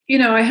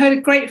I heard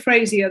a great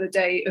phrase the other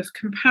day of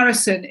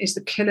comparison is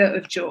the killer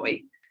of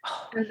joy.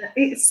 And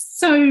it's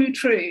so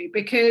true,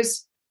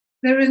 because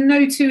there are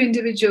no two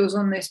individuals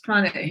on this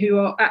planet who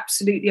are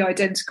absolutely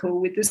identical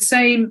with the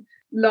same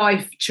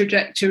life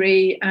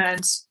trajectory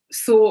and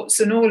thoughts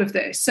and all of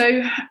this.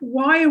 So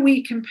why are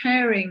we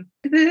comparing?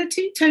 They're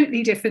two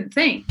totally different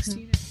things.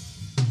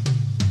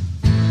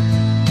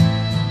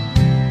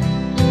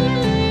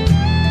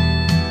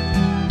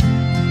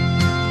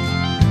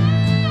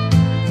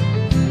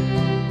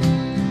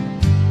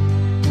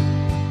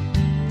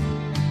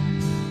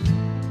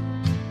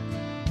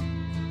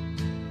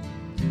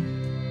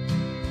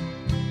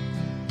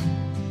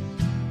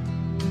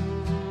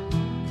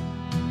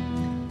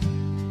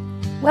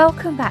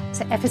 Welcome back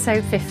to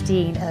episode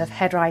 15 of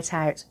Head Right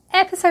Out.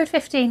 Episode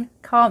 15,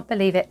 can't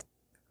believe it.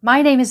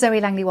 My name is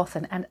Zoe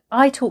Langley-Wathen and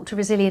I talk to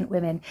resilient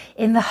women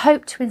in the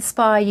hope to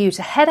inspire you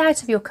to head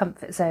out of your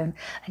comfort zone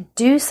and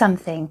do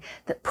something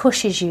that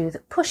pushes you,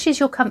 that pushes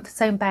your comfort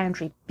zone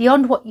boundary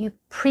beyond what you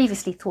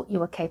previously thought you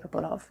were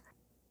capable of.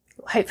 It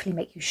will hopefully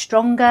make you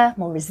stronger,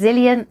 more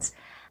resilient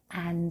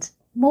and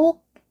more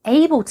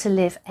able to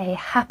live a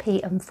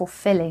happy and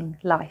fulfilling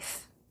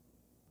life.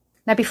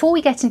 Now, before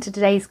we get into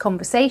today's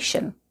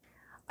conversation,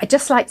 I'd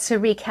just like to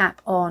recap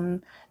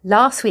on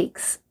last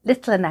week's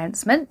little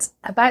announcement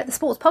about the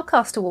Sports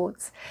Podcast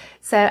Awards.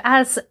 So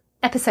as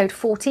episode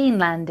 14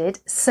 landed,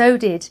 so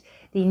did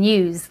the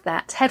news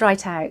that Head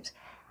Right Out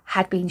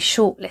had been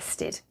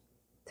shortlisted.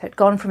 So it'd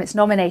gone from its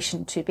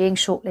nomination to being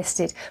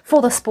shortlisted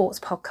for the Sports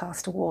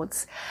Podcast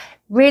Awards.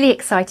 Really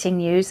exciting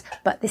news,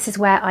 but this is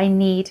where I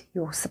need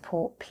your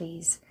support,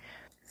 please.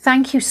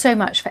 Thank you so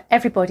much for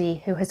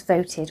everybody who has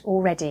voted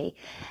already.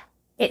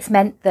 It's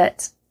meant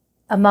that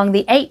among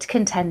the 8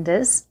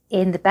 contenders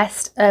in the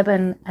Best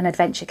Urban and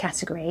Adventure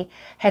category,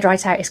 Head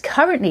Right Out is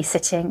currently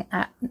sitting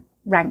at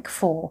rank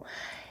 4.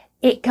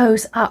 It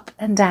goes up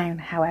and down,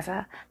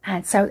 however,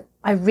 and so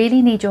I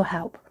really need your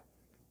help.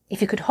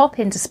 If you could hop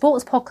into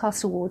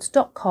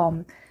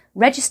sportspodcastawards.com,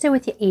 register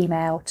with your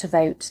email to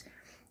vote,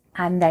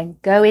 and then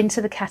go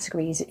into the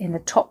categories in the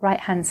top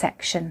right-hand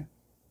section.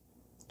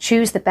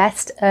 Choose the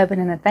Best Urban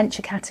and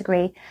Adventure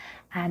category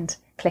and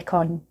click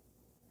on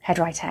Head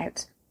Right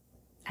Out.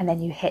 And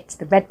then you hit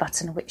the red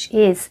button, which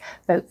is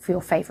vote for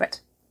your favourite.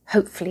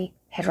 Hopefully,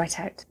 Head Right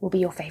Out will be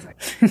your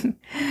favourite.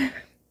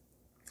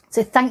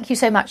 So thank you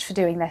so much for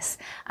doing this.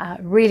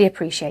 Really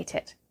appreciate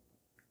it.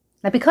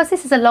 Now, because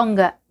this is a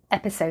longer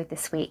episode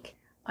this week,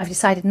 I've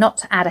decided not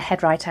to add a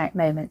Head Right Out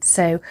moment,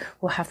 so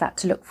we'll have that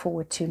to look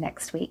forward to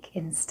next week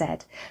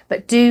instead.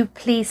 But do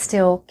please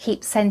still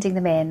keep sending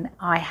them in.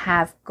 I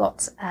have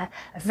got a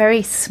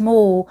very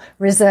small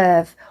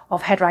reserve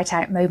of Head Right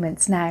Out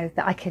moments now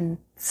that I can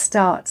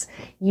start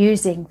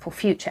using for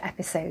future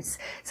episodes.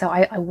 So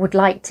I would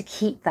like to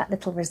keep that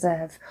little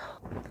reserve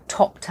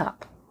topped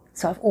up.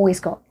 So I've always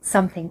got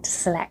something to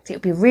select. It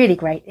would be really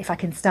great if I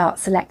can start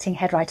selecting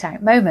Head Right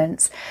Out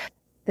moments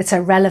that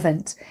are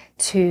relevant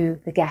to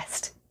the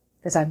guest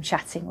that I'm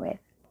chatting with.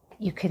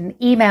 You can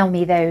email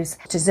me those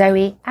to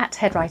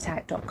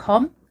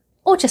zoe@headrightout.com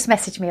or just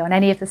message me on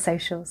any of the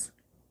socials.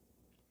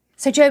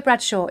 So Jo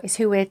Bradshaw is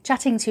who we're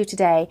chatting to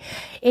today.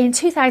 In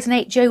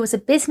 2008, Jo was a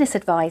business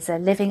advisor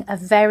living a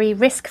very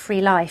risk-free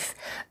life.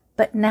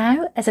 But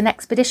now, as an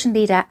expedition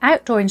leader,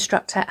 outdoor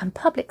instructor and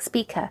public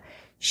speaker,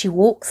 she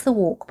walks the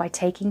walk by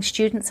taking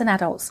students and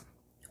adults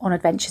on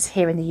adventures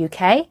here in the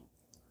UK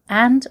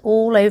and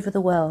all over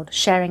the world,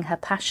 sharing her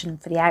passion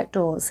for the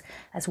outdoors,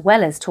 as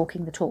well as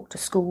talking the talk to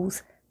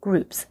schools,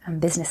 groups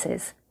and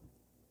businesses.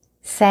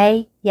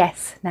 Say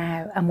yes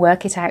now and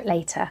work it out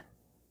later.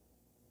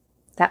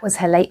 That was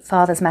her late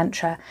father's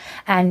mantra,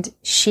 and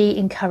she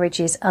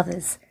encourages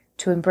others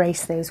to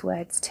embrace those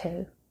words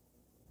too.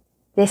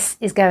 This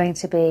is going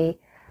to be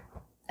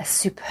a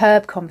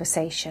superb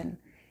conversation.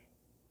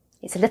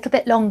 It's a little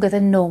bit longer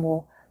than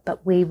normal,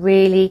 but we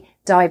really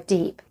dive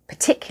deep,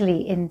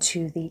 particularly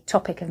into the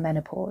topic of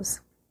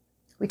menopause.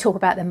 We talk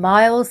about the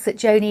miles that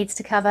Jo needs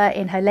to cover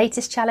in her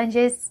latest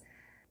challenges,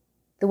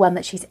 the one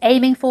that she's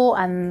aiming for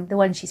and the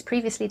one she's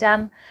previously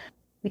done.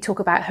 We talk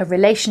about her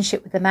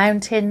relationship with the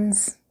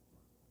mountains,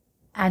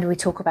 and we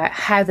talk about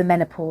how the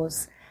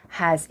menopause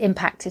has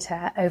impacted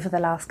her over the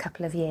last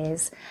couple of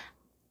years.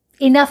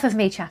 Enough of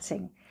me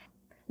chatting.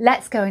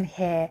 Let's go and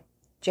hear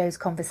Jo's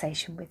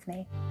conversation with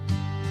me.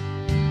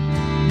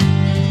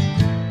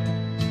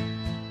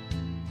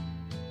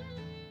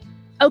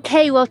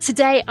 Okay, well,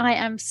 today I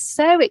am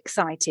so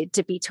excited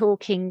to be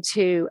talking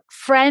to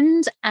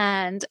friend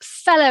and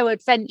fellow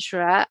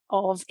adventurer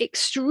of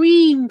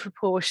extreme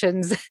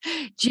proportions,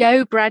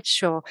 Jo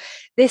Bradshaw.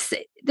 This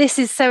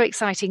is so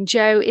exciting.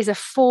 Jo is a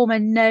former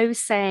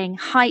no-saying,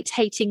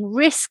 height-hating,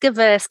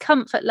 risk-averse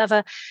comfort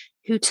lover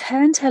who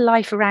turned her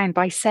life around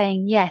by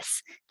saying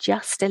yes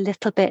just a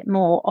little bit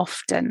more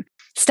often.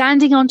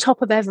 Standing on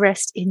top of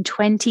Everest in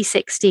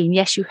 2016,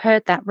 yes, you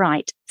heard that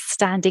right,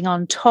 standing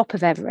on top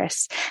of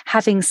Everest,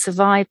 having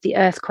survived the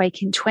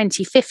earthquake in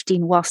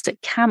 2015 whilst at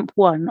Camp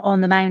 1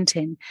 on the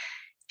mountain.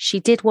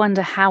 She did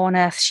wonder how on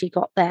earth she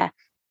got there.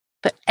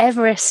 But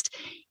Everest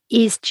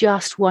is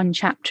just one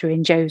chapter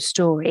in Jo's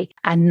story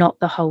and not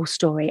the whole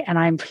story. And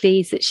I'm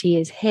pleased that she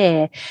is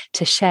here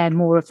to share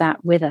more of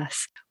that with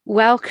us.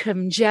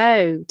 Welcome,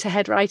 Jo, to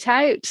Head Right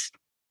Out.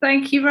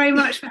 Thank you very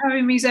much for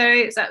having me,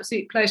 Zoe. It's an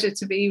absolute pleasure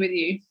to be with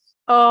you.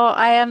 Oh,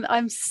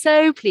 I'm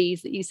so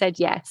pleased that you said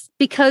yes,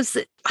 because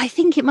I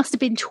think it must have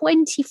been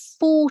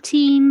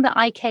 2014 that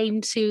I came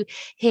to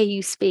hear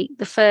you speak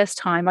the first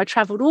time. I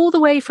travelled all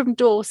the way from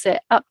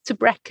Dorset up to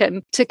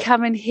Brecon to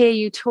come and hear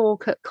you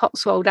talk at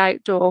Cotswold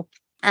Outdoor.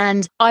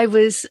 And I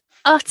was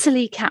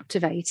utterly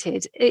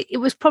captivated. It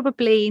was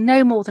probably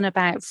no more than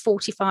about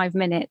 45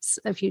 minutes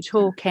of you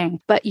talking,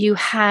 but you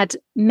had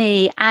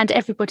me and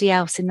everybody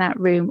else in that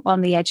room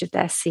on the edge of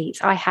their seats.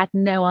 I had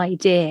no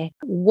idea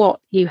what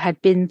you had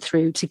been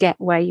through to get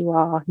where you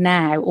are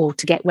now, or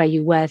to get where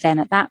you were then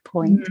at that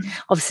point.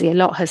 Obviously, a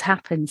lot has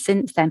happened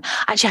since then.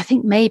 Actually, I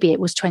think maybe it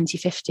was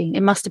 2015.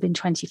 It must have been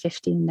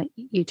 2015 that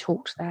you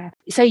talked there.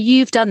 So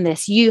you've done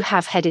this. You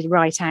have headed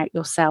right out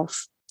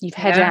yourself. You've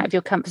headed out of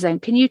your comfort zone.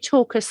 Can you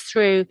talk us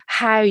through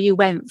how you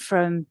went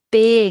from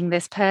being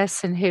this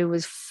person who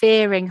was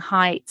fearing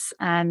heights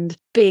and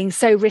being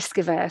so risk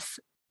averse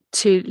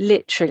to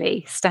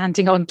literally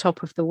standing on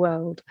top of the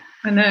world?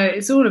 I know,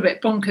 it's all a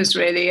bit bonkers,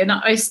 really. And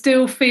I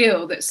still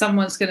feel that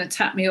someone's going to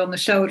tap me on the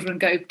shoulder and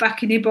go,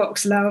 back in your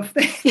box, love.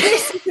 This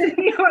is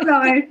your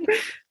life.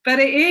 But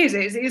it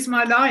is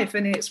my life,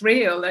 and it's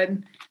real.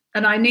 And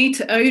I need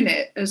to own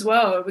it as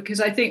well,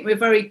 because I think we're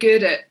very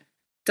good at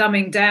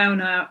dumbing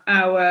down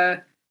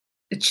our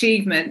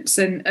achievements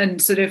and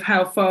sort of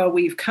how far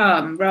we've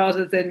come,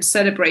 rather than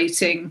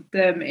celebrating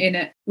them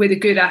with a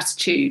good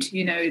attitude,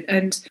 you know.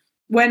 And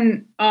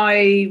when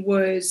I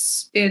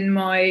was in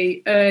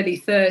my early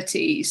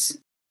 30s,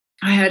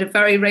 I had a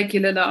very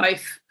regular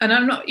life, and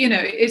I'm not, you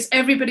know, it's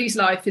everybody's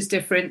life is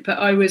different, but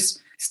I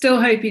was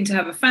still hoping to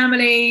have a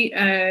family,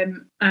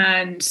 and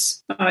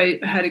I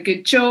had a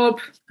good job,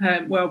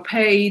 well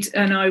paid,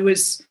 and I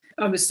was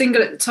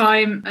single at the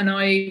time, and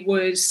I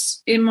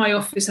was in my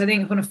office, I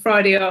think on a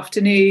Friday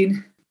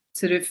afternoon,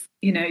 sort of,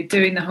 you know,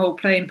 doing the whole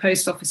playing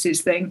post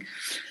offices thing,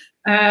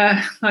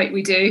 like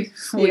we do,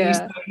 or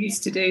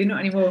used to do, not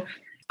anymore.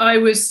 I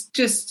was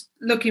just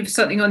looking for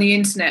something on the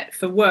internet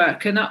for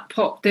work, and up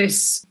popped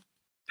this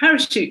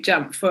parachute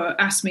jump for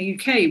ASMA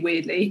UK,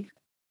 weirdly.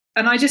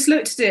 And I just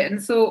looked at it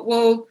and thought,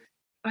 well,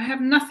 I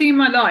have nothing in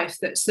my life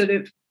that sort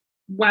of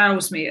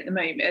wows me at the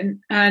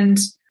moment. And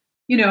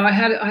you know, I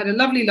had a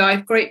lovely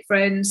life, great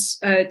friends,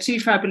 2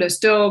 fabulous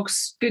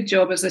dogs, good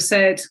job, as I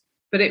said,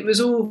 but it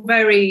was all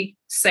very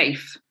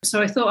safe.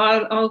 So I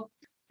thought I'll,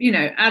 you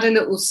know, add a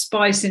little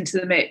spice into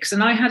the mix.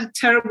 And I had a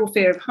terrible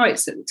fear of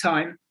heights at the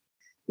time.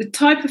 The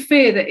type of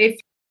fear that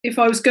if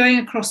I was going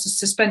across a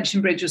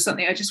suspension bridge or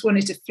something, I just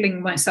wanted to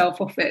fling myself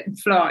off it and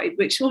fly,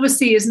 which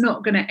obviously is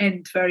not going to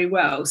end very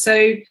well.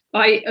 So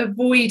I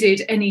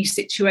avoided any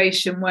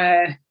situation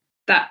where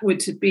that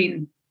would have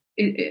been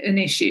an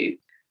issue.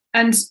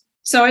 And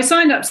so I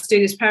signed up to do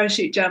this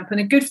parachute jump, and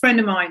a good friend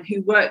of mine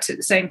who worked at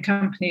the same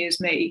company as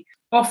me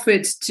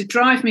offered to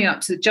drive me up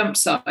to the jump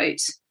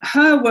site.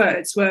 Her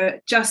words were,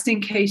 just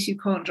in case you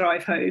can't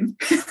drive home.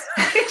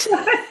 Which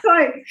was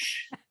like,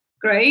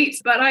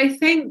 great. But I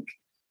think,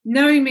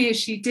 knowing me as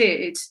she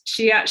did,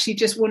 she actually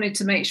just wanted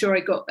to make sure I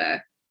got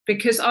there,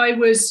 because I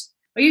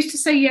used to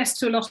say yes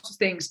to a lot of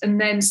things and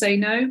then say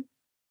no.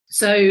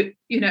 So,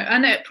 you know,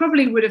 and it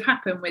probably would have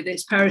happened with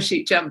this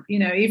parachute jump, you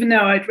know, even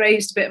though I'd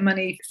raised a bit of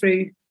money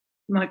through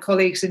my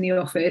colleagues in the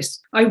office,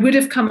 I would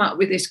have come up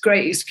with this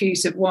great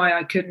excuse of why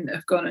I couldn't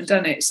have gone and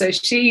done it. So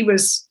she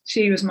was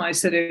my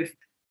sort of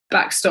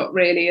backstop,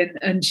 really,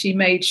 and she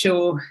made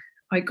sure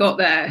I got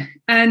there.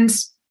 And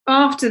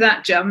after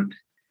that jump,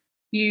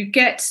 you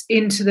get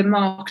into the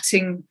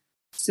marketing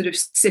sort of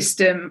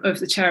system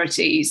of the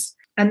charities,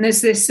 and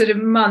there's this sort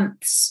of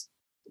months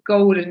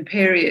golden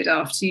period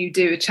after you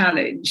do a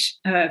challenge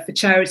for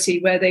charity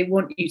where they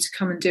want you to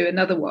come and do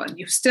another one.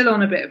 You're still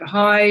on a bit of a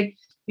high,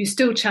 you're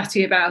still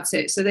chatty about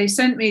it. So they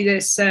sent me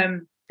this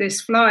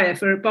flyer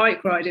for a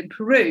bike ride in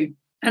Peru.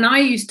 And I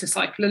used to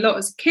cycle a lot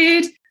as a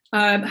kid,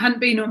 hadn't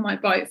been on my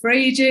bike for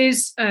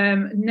ages,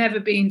 never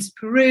been to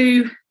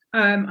Peru.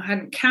 I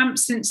hadn't camped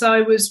since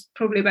I was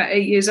probably about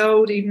 8 years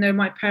old, even though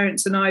my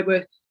parents and I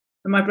were,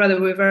 and my brother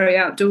were very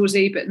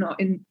outdoorsy, but not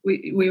in,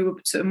 we were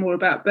sort of more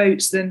about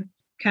boats than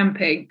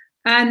camping.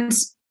 And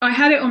I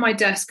had it on my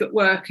desk at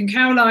work, and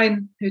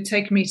Caroline, who'd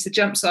taken me to the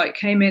jump site,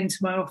 came into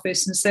my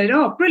office and said,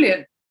 "Oh,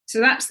 brilliant. So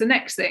that's the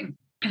next thing."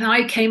 And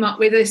I came up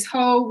with this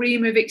whole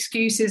ream of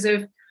excuses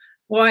of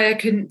why I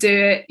couldn't do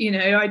it. You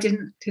know, I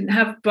didn't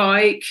have a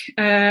bike.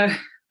 How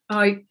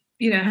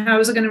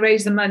was I going to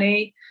raise the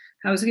money?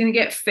 How was I going to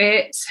get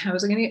fit? How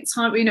was I going to get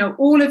time? You know,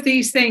 all of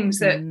these things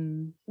that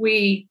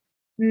we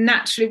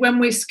naturally, when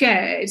we're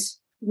scared,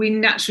 we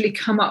naturally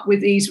come up with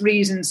these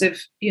reasons of,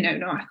 you know,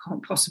 no, I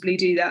can't possibly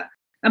do that.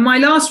 And my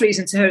last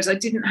reason to her is I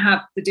didn't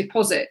have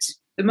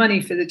the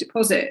money for the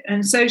deposit.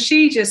 And so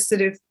she just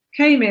sort of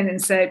came in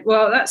and said,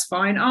 well, that's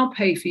fine. I'll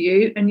pay for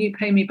you and you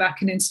pay me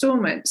back in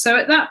installment. So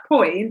at that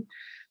point,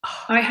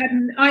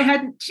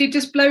 she'd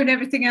just blown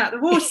everything out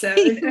of the water.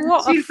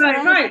 And she's like,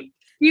 right,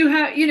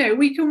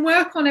 we can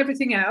work on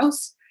everything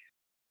else,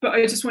 but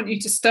I just want you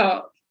to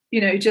start,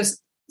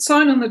 just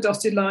sign on the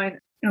dotted line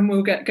and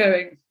we'll get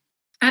going.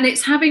 And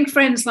it's having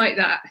friends like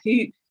that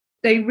who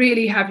they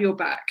really have your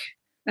back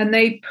and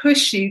they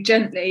push you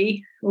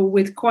gently or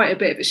with quite a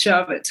bit of a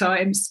shove at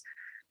times,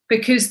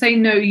 because they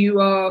know you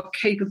are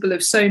capable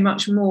of so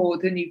much more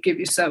than you give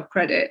yourself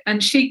credit.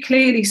 And she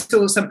clearly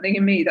saw something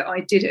in me that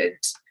I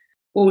didn't,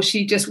 or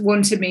she just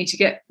wanted me to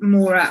get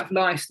more out of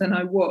life than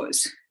I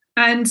was.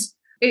 And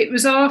it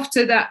was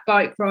after that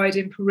bike ride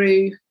in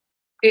Peru,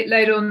 it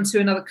led on to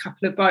another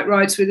couple of bike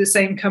rides with the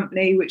same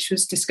company, which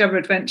was Discover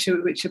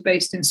Adventure, which are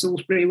based in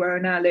Salisbury, where I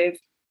now live.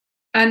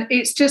 And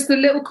it's just the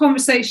little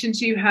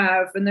conversations you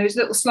have and those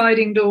little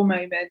sliding door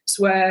moments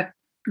where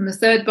on the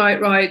third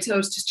bike ride, I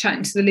was just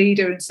chatting to the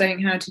leader and saying,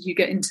 how did you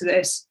get into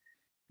this?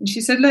 And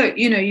she said, look,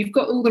 you've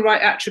got all the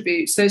right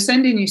attributes. So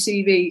send in your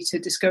CV to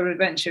Discover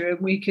Adventure and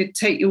we could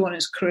take you on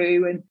as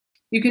crew and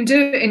you can do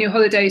it in your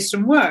holidays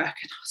from work. And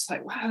I was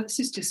like, wow, this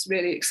is just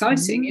really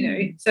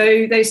exciting,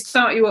 So they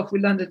start you off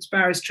with London to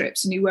Paris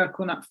trips and you work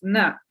on up from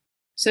that.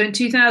 So in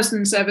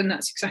 2007,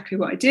 that's exactly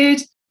what I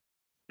did.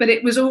 But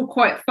it was all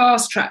quite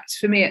fast-tracked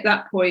for me at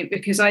that point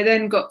because I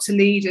then got to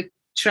lead a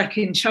trek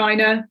in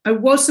China. I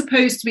was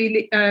supposed to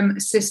be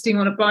assisting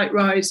on a bike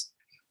ride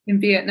in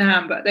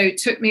Vietnam, but they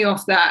took me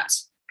off that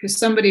because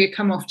somebody had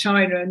come off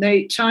China,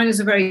 and China's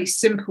a very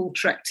simple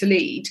trek to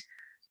lead.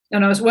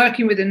 And I was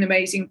working with an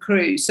amazing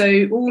crew.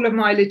 So all of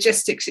my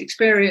logistics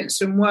experience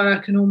and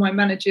work and all my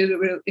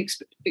managerial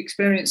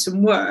experience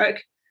and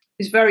work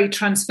is very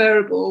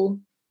transferable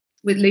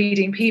with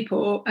leading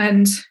people.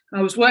 And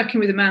I was working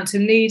with a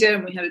mountain leader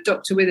and we had a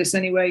doctor with us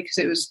anyway because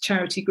it was a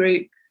charity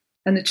group.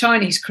 And the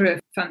Chinese crew are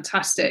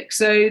fantastic.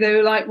 So they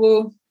were like,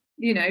 well,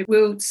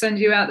 we'll send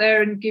you out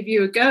there and give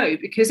you a go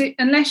because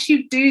unless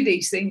you do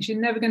these things, you're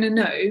never going to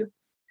know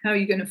how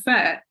you're going to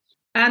fare.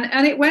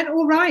 And it went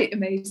all right,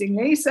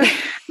 amazingly. So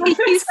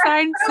you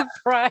sound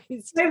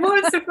surprised. I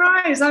was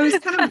surprised. I was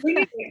kind of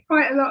winging it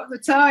quite a lot of the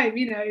time,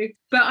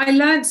 But I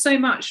learned so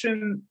much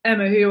from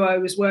Emma, who I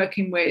was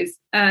working with.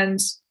 And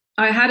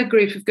I had a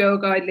group of Girl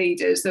Guide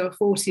leaders. There were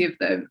 40 of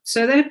them.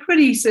 So they're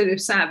pretty sort of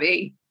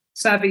savvy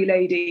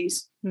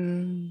ladies.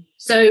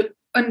 So,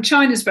 and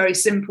China's very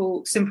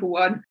simple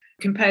one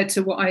compared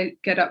to what I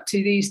get up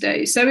to these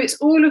days. So it's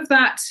all of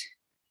that,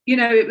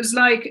 it was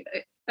like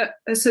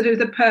a sort of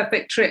the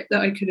perfect trip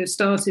that I could have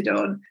started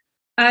on.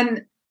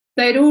 And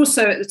they'd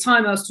also, at the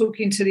time, I was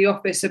talking to the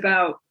office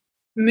about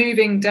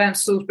moving down to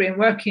Salisbury and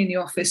working in the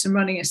office and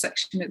running a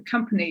section of the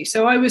company.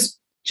 So I was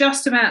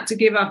just about to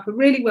give up a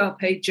really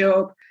well-paid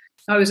job.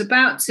 I was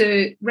about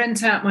to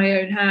rent out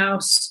my own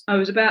house. I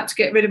was about to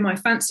get rid of my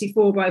fancy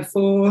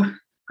 4x4.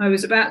 I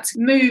was about to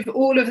move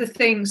all of the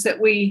things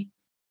that we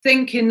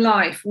think in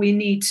life we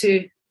need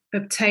to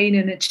obtain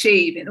and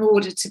achieve in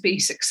order to be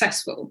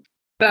successful.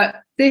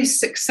 But this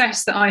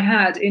success that I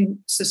had in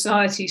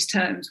society's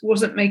terms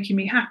wasn't making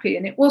me happy.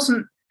 And it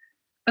wasn't,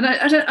 and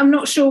I'm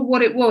not sure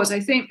what it was. I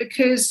think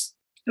because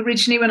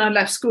originally when I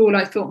left school,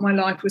 I thought my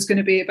life was going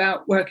to be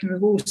about working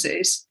with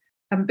horses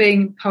and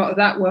being part of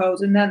that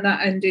world. And then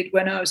that ended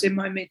when I was in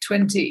my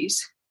mid-20s.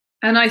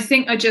 And I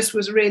think I just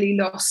was really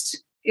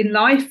lost in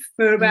life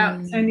for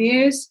about 10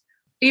 years.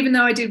 Even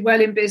though I did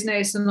well in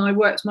business and I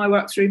worked my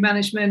work through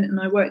management and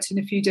I worked in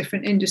a few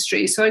different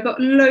industries. So I got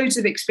loads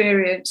of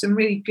experience and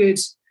really good,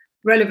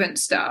 relevant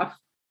stuff.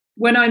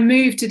 When I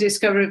moved to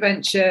Discover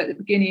Adventure at the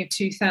beginning of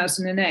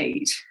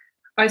 2008,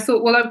 I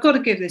thought, well, I've got to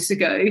give this a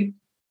go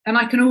and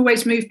I can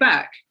always move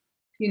back.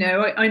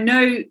 I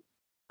know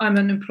I'm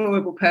an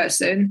employable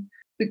person.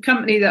 The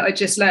company that I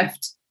just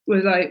left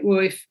was like,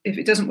 well, if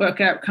it doesn't work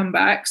out, come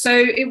back. So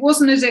it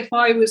wasn't as if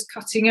I was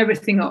cutting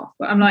everything off,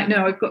 but I'm like,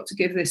 no, I've got to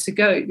give this a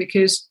go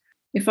because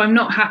if I'm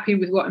not happy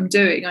with what I'm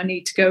doing, I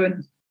need to go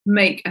and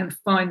make and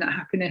find that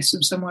happiness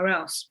from somewhere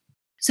else.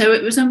 So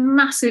it was a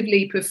massive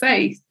leap of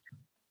faith,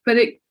 but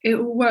it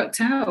all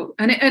worked out.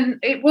 And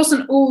it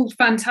wasn't all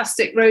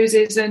fantastic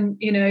roses and,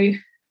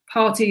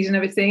 parties and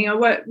everything. I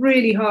worked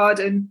really hard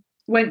and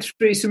went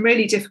through some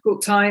really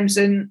difficult times.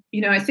 And,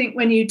 I think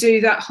when you do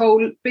that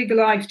whole big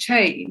life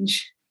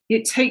change,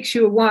 it takes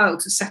you a while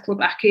to settle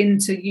back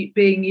into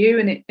being you.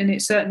 And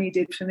it certainly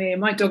did for me. And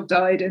my dog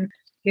died and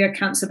he had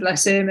cancer,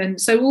 bless him.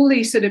 And so all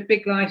these sort of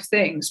big life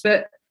things.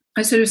 But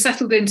I sort of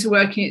settled into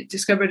working at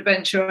Discover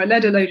Adventure. I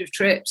led a load of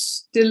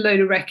trips, did a load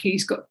of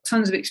recce's, got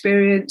tons of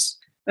experience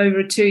over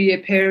a 2-year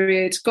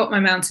period, got my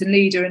mountain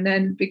leader, and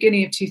then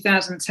beginning of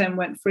 2010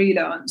 went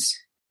freelance.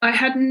 I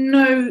had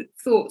no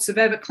thoughts of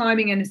ever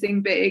climbing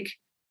anything big.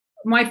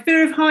 My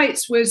fear of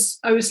heights was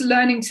I was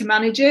learning to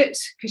manage it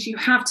because you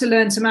have to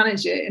learn to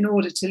manage it in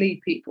order to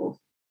lead people.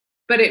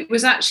 But it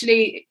was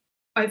actually,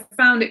 I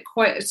found it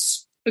quite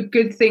a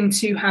good thing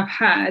to have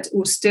had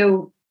or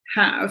still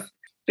have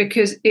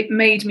because it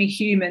made me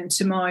human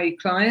to my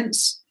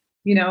clients.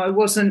 I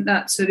wasn't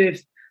that sort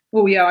of,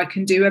 oh yeah, I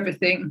can do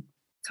everything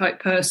type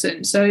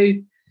person. So,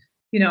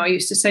 I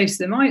used to say to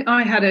them,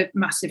 I had a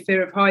massive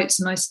fear of heights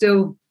and I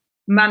still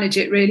manage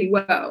it really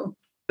well.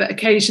 But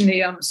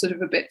occasionally I'm sort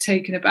of a bit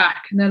taken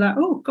aback and they're like,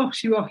 oh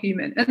gosh, you are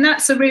human. And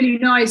that's a really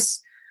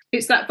nice,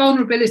 it's that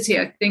vulnerability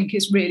I think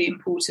is really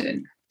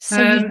important.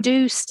 So you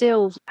do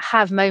still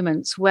have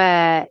moments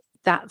where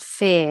that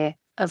fear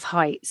of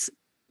heights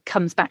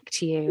comes back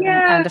to you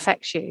and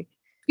affects you?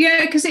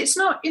 Yeah, because it's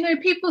not,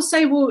 people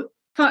say, well,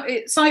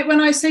 it's like when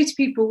I say to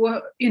people,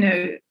 well,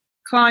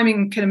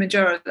 climbing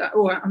Kilimanjaro,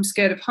 I'm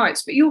scared of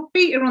heights, but your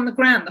feet are on the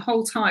ground the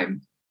whole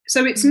time.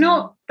 So it's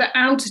not the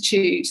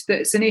altitude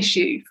that's an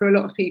issue for a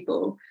lot of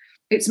people.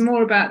 It's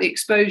more about the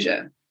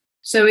exposure.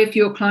 So if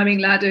you're climbing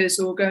ladders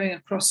or going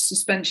across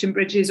suspension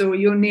bridges or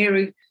you're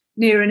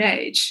near an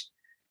edge,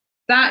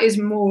 that is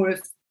more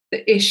of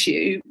the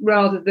issue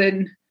rather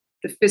than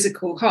the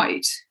physical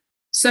height.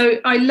 So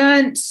I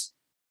learnt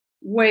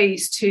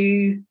ways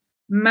to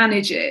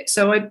manage it.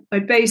 So I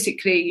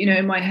basically,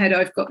 in my head,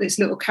 I've got this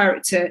little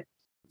character.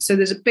 So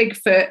there's a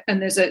Bigfoot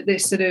and there's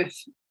this sort of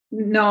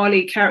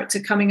gnarly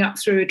character coming up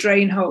through a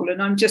drain hole.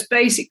 And I'm just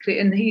basically,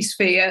 and he's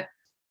fear,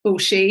 or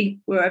she,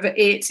 wherever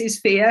it is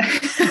fear.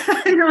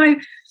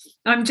 And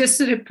I'm just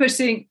sort of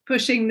pushing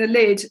the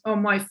lid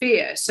on my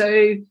fear.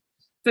 So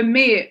for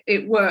me,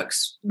 it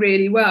works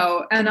really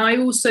well. And I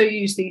also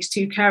use these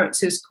two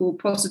characters called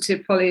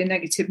Positive Polly and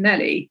Negative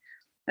Nelly.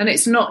 And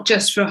it's not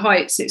just for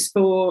heights, it's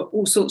for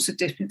all sorts of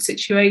different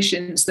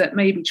situations that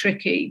may be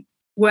tricky,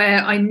 where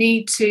I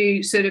need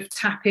to sort of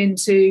tap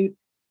into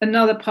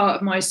another part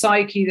of my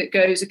psyche that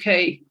goes,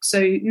 okay,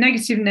 so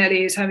Negative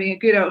Nelly is having a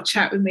good old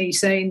chat with me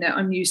saying that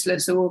I'm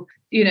useless or,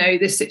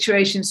 this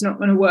situation's not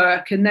going to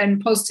work. And then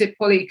Positive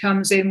Polly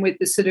comes in with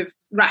the sort of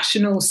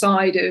rational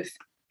side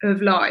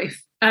of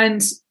life.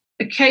 And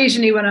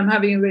occasionally when I'm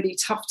having a really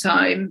tough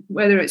time,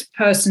 whether it's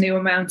personally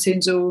or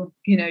mountains or,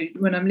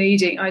 when I'm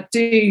leading, I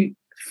do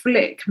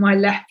flick my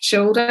left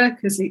shoulder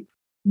because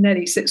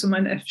Nelly sits on my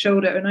left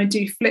shoulder and I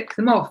do flick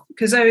them off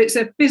because it's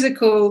a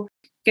physical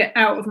get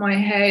out of my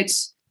head.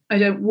 I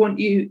don't want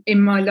you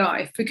in my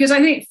life, because I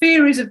think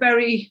fear is a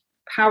very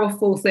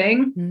powerful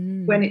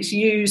thing when it's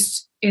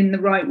used in the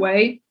right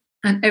way,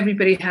 and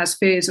everybody has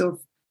fears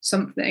of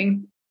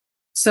something.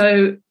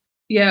 So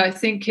yeah, I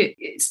think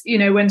it's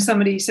when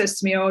somebody says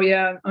to me, oh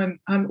yeah,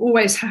 I'm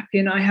always happy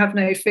and I have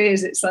no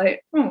fears, it's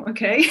like, oh,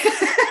 okay.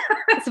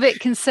 It's a bit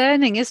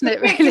concerning, isn't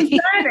it, really?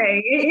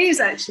 Concerning. It is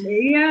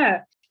actually,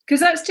 yeah. Because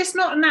that's just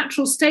not a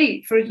natural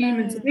state for a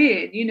human to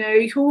be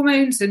in.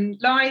 Hormones and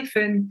life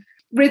and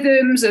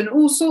rhythms and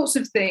all sorts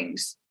of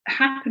things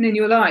happen in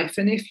your life.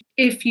 And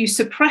if you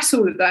suppress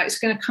all of that, it's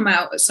going to come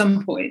out at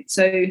some point.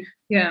 So,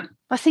 yeah.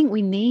 I think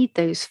we need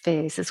those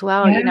fears as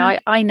well. Yeah.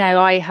 I know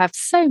I have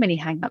so many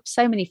hang-ups,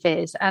 so many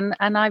fears, and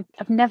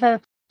I've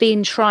never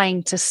been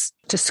trying to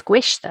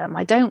squish them.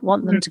 I don't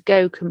want them to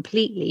go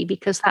completely,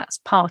 because that's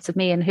part of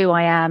me and who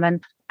I am.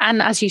 And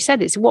as you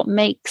said, it's what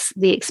makes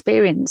the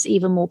experience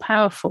even more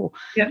powerful.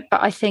 Yeah.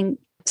 But I think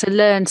to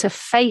learn to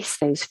face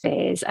those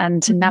fears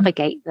and to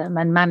navigate them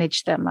and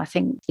manage them, I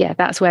think,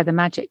 that's where the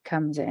magic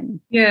comes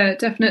in. Yeah,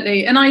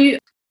 definitely. And I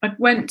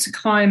went to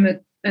climb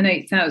an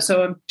 8,000,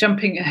 so I'm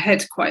jumping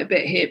ahead quite a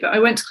bit here, but I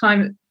went to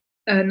climb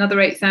another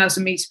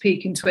 8,000 metre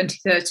peak in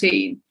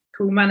 2013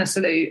 called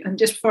Manaslu. And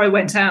just before I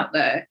went out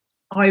there,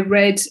 I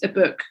read a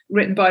book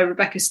written by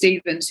Rebecca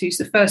Stevens, who's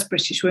the first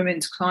British woman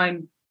to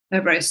climb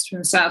Everest from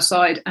the south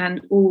side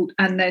and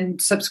then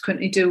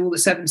subsequently do all the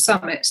 7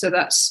 summits. So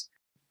that's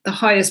the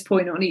highest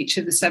point on each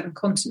of the 7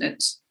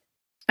 continents.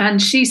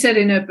 And she said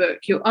in her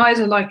book, your eyes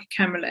are like a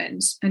camera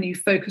lens and you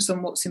focus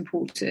on what's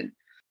important.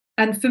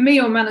 And for me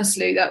on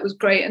Manaslu, that was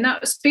great. And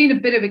that's been a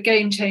bit of a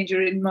game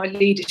changer in my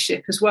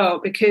leadership as well,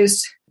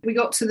 because we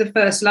got to the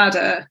first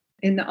ladder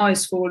in the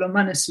icefall on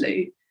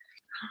Manaslu.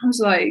 I was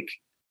like,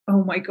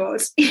 oh my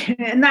God.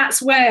 And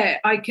that's where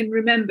I can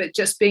remember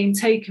just being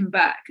taken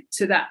back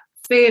to that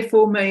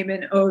fearful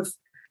moment of,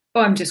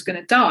 oh, I'm just going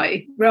to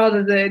die,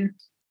 rather than,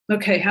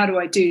 okay, how do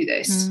I do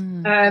this?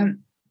 And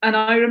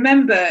I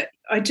remember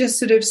I just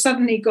sort of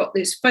suddenly got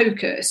this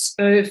focus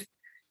of,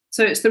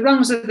 so it's the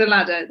rungs of the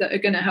ladder that are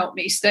going to help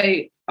me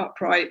stay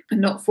upright and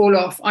not fall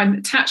off. I'm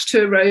attached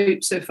to a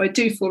rope, so if I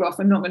do fall off,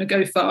 I'm not going to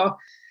go far.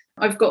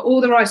 I've got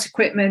all the right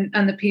equipment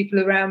and the people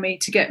around me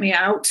to get me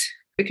out,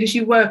 because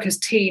you work as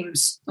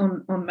teams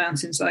on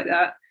mountains like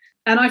that.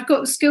 And I've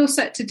got the skill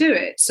set to do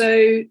it.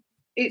 So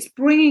it's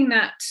bringing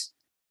that,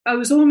 I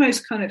was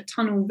almost kind of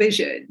tunnel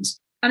visioned.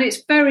 And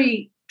it's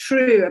very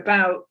true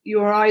about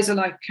your eyes are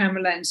like a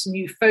camera lens and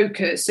you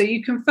focus. So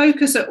you can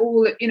focus at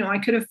all, I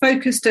could have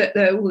focused at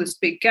all these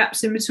big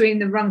gaps in between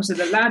the rungs of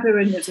the ladder,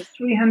 and there's a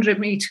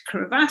 300-meter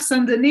crevasse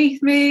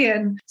underneath me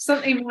and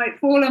something might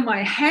fall on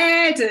my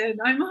head and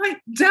I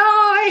might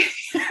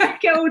die.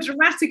 Get all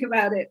dramatic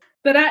about it.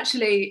 But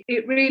actually,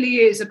 it really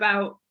is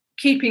about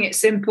keeping it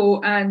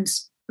simple and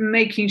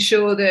making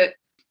sure that,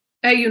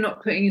 A, you're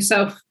not putting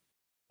yourself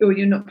or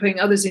you're not putting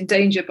others in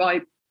danger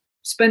by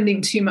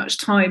spending too much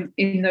time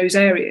in those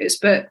areas,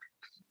 but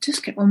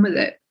just get on with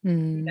it.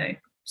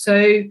 So,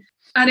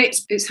 and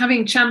it's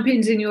having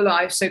champions in your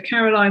life. So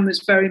Caroline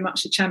was very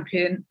much a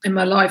champion in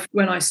my life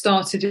when I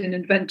started in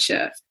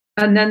adventure,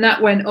 and then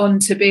that went on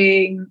to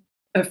being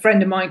a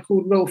friend of mine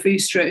called Rolf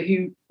Oostra,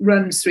 who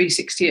runs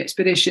 360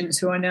 Expeditions,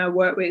 who I now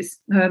work with,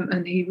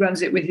 and he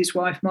runs it with his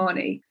wife,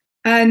 Marnie.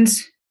 And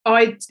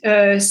I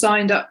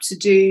signed up to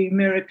do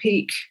Mirror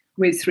Peak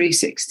with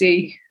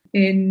 360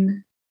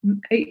 in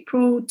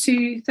April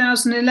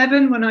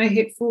 2011 when I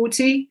hit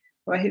 40.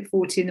 Well, I hit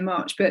 40 in the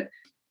March,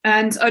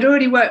 and I'd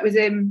already worked with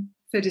him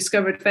for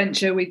Discover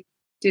Adventure. We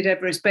did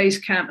Everest Base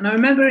Camp, and I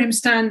remember him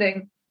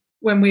standing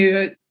when we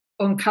were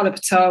on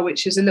Kalapatar,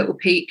 which is a little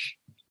peak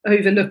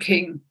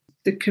overlooking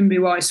the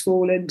Khumbu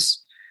Icefall and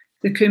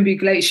the Khumbu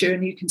Glacier,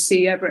 and you can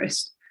see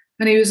Everest.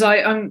 And he was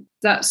like,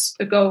 that's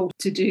a goal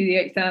to do the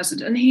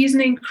 8,000. And he's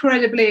an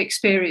incredibly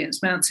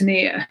experienced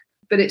mountaineer,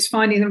 but it's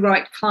finding the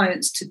right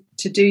clients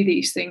to do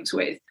these things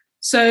with.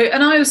 So,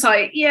 and I was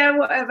like, yeah,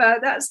 whatever,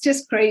 that's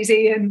just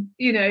crazy. And,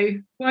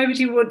 why would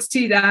you want to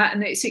do that?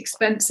 And it's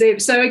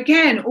expensive. So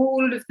again,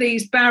 all of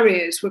these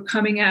barriers were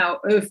coming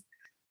out of,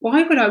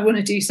 why would I want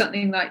to do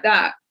something like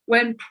that?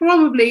 When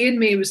probably in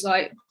me was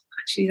like,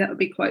 actually, that would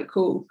be quite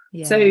cool.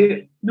 Yeah. So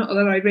not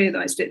that I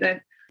realised it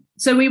then.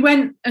 So we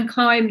went and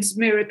climbed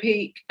Mirror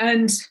Peak,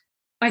 and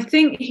I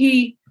think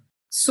he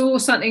saw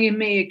something in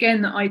me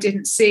again that I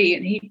didn't see,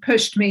 and he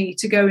pushed me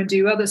to go and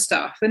do other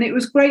stuff. And it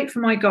was great for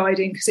my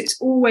guiding, because it's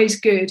always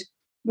good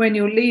when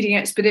you're leading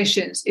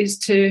expeditions is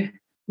to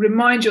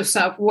remind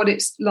yourself what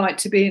it's like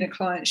to be in a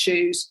client's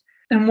shoes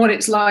and what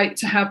it's like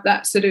to have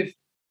that sort of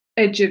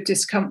edge of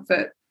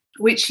discomfort,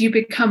 which you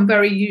become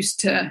very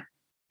used to.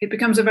 It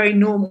becomes a very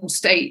normal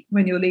state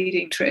when you're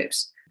leading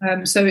trips.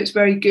 So it's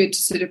very good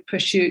to sort of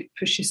push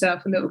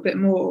yourself a little bit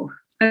more.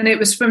 And it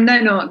was from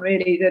then on,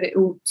 really, that it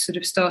all sort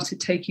of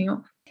started taking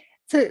off.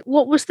 So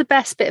what was the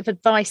best bit of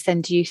advice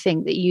then, do you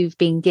think, that you've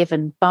been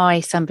given by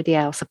somebody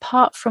else,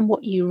 apart from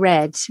what you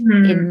read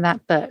in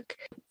that book?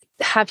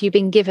 Have you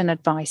been given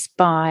advice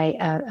by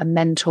a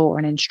mentor,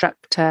 an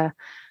instructor,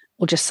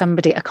 or just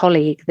somebody, a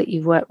colleague that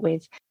you've worked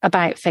with,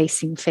 about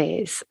facing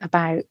fears,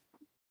 about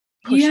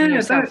pushing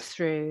yourself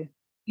through?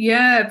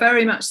 Yeah,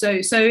 very much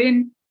so.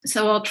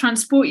 So I'll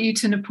transport you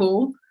to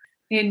Nepal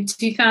in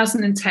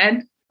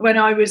 2010. When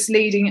I was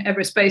leading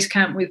Everest Base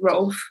Camp with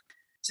Rolf.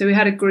 So we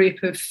had a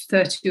group of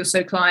 30 or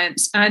so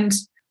clients, and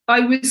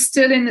I was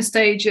still in the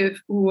stage of,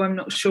 I'm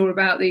not sure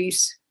about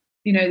these.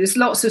 There's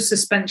lots of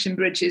suspension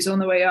bridges on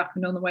the way up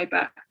and on the way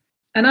back.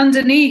 And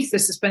underneath the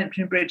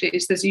suspension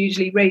bridges, there's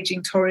usually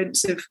raging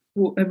torrents of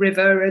a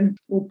river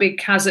or big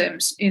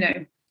chasms,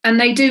 and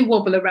they do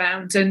wobble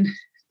around and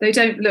they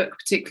don't look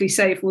particularly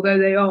safe, although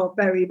they are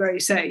very,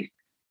 very safe.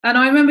 And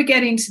I remember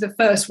getting to the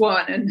first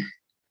one, and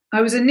I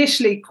was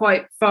initially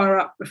quite far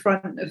up the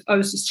front I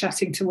was just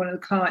chatting to one of the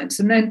clients,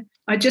 and then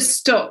I just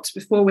stopped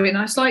before and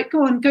I was like,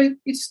 go on, go,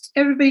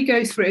 everybody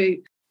go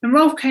through. And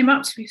Rolf came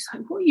up to me, he's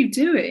like, what are you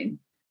doing?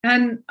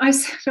 And I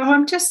said,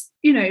 I'm just,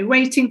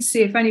 waiting to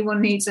see if anyone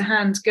needs a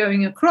hand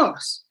going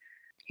across.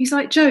 He's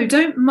like, Jo,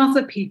 don't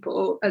mother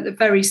people at the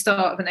very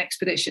start of an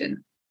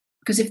expedition,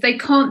 because if they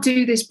can't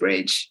do this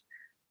bridge,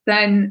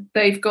 then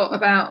they've got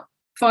about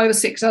 5 or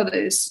 6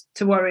 others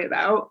to worry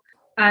about,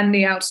 and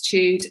the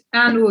altitude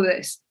and all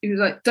this. He was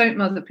like, don't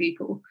mother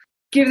people.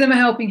 Give them a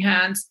helping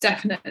hand,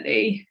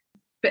 definitely.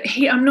 But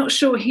I'm not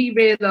sure he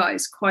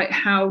realised quite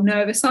how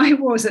nervous I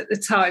was at the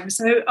time.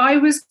 So I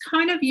was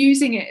kind of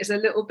using it as a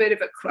little bit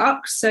of a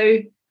crux. So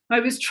I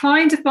was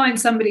trying to find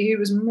somebody who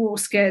was more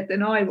scared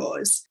than I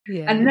was.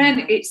 Yeah. And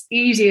then it's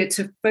easier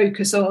to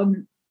focus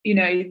on,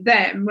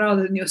 them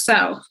rather than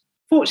yourself.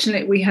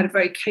 Fortunately, we had a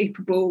very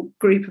capable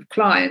group of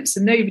clients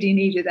and nobody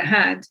needed a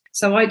hand.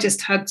 So I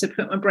just had to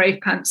put my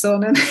brave pants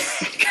on and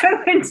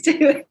go and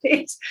do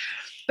it.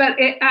 But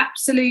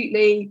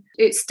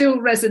it still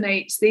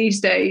resonates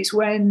these days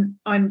when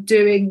I'm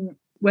doing,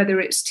 whether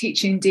it's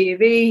teaching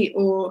DV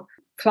or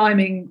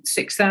climbing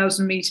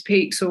 6,000 meter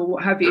peaks or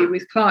what have you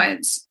with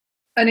clients.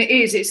 And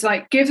it's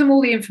like, give them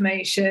all the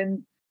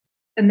information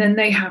and then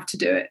they have to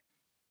do it.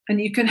 And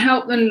you can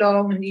help them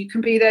along and you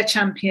can be their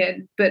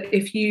champion. But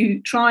if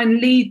you try and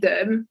lead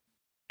them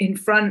in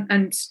front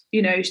and,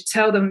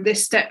 tell them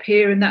this step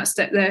here and that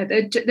step there,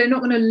 they're not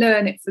going to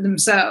learn it for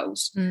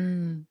themselves.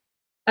 Mm.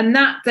 And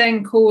that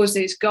then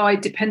causes guide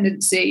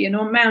dependency. And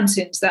on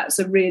mountains, that's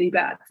a really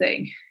bad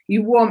thing.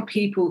 You want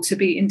people to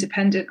be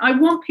independent. I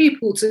want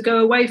people to go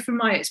away from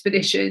my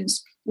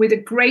expeditions with a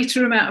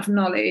greater amount of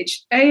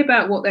knowledge,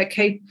 about what they're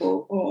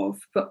capable of,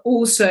 but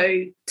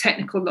also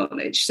technical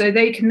knowledge. So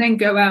they can then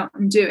go out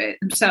and do it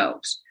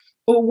themselves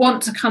or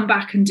want to come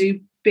back and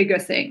do bigger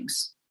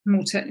things,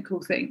 more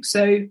technical things.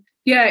 So,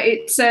 yeah,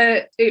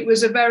 it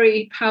was a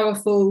very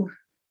powerful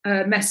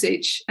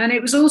message. And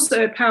it was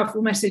also a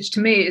powerful message to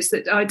me is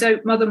that I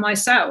don't mother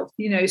myself.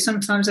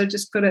 Sometimes I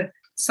just got to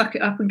suck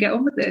it up and get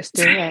on with this.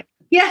 Do it.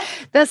 Yeah,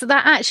 that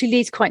actually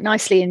leads quite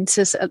nicely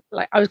into,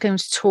 I was going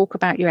to talk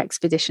about your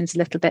expeditions a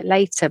little bit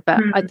later,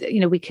 but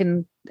we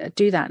can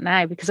do that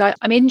now because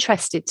I'm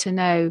interested to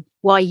know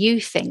why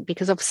you think,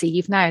 because obviously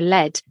you've now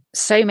led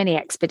so many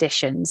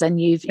expeditions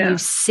and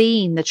you've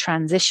seen the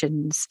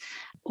transitions,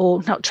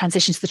 or not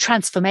transitions, the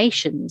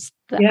transformations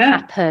that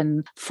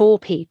happen for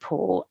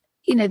people.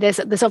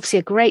 There's obviously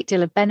a great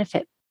deal of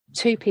benefit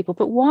to people.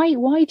 But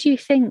why do you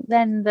think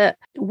then that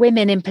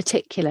women in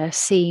particular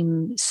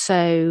seem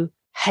so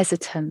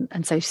hesitant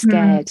and so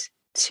scared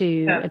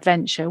to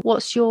adventure?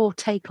 What's your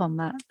take on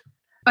that?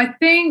 I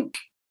think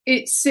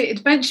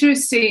adventure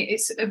is seen,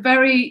 it's a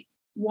very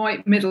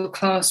white middle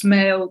class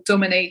male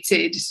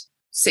dominated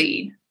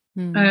scene,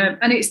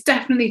 and it's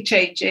definitely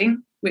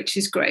changing, which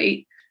is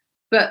great.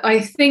 But I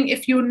think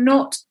if you're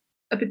not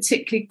a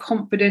particularly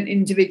confident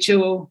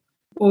individual,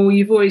 or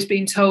you've always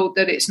been told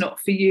that it's not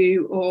for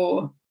you,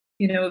 or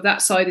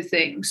that side of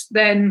things,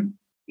 then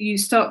you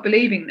start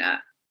believing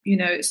that.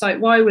 It's like,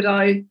 why would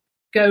I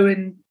go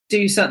and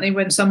do something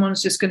when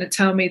someone's just going to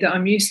tell me that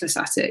I'm useless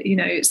at it?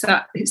 It's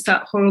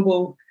that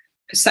horrible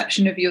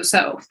perception of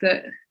yourself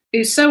that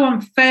is so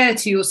unfair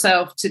to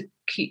yourself to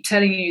keep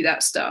telling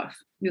yourself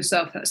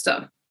that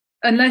stuff,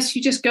 unless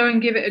you just go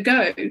and give it a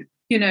go,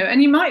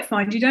 and you might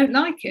find you don't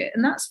like it,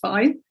 and that's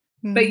fine.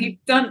 But you've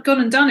gone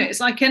and done it.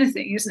 It's like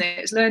anything, isn't it?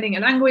 It's learning a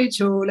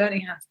language or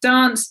learning how to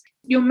dance.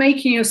 You're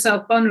making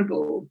yourself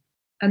vulnerable,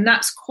 and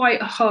that's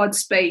quite a hard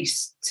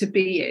space to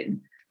be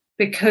in,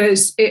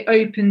 because it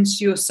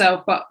opens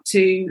yourself up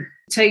to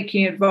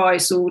taking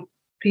advice or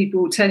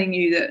people telling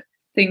you that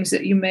things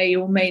that you may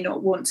or may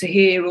not want to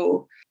hear,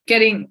 or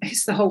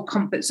it's the whole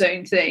comfort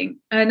zone thing.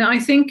 And I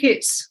think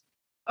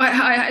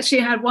I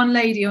actually had one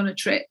lady on a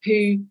trip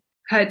who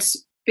had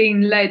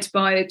been led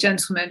by a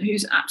gentleman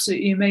who's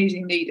absolutely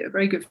amazing leader, a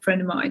very good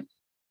friend of mine.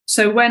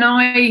 So when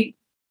I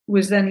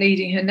was then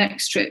leading her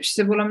next trip, she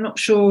said, well, I'm not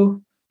sure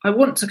I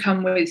want to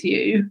come with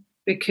you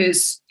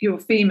because you're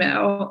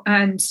female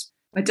and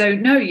I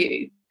don't know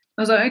you.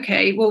 I was like,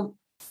 okay, well,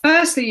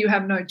 firstly, you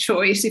have no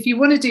choice. If you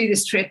want to do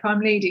this trip, I'm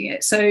leading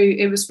it. So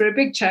it was for a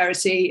big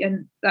charity,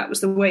 and that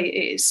was the way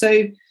it is.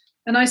 So,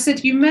 and I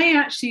said, you may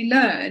actually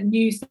learn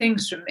new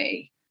things from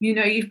me.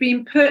 You've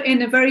been put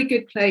in a very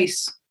good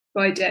place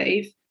by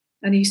Dave,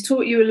 and he's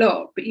taught you a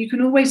lot, but you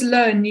can always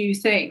learn new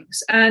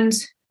things. And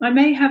I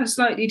may have a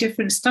slightly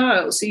different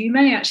style, so you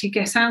may actually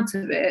get out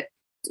of it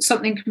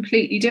something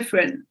completely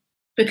different,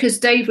 because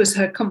Dave was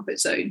her comfort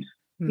zone.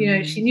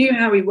 She knew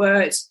how he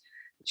worked,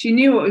 she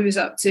knew what he was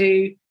up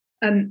to,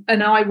 and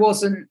I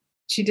wasn't.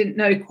 She didn't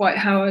know quite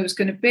how I was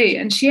going to be,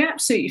 and she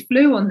absolutely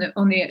flew on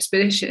the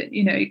expedition,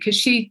 because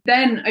she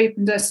then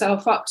opened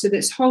herself up to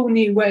this whole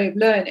new way of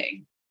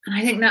learning. And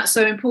I think that's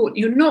so important.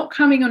 You're not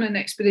coming on an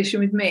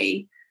expedition with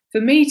me for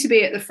me to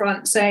be at the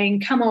front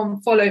saying, come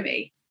on, follow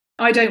me.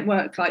 I don't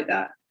work like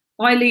that.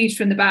 I lead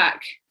from the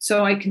back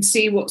so I can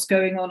see what's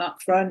going on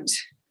up front.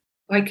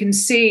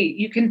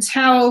 You can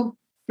tell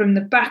from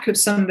the back of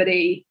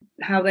somebody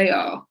how they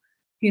are,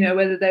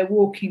 whether they're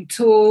walking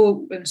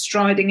tall and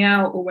striding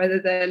out, or whether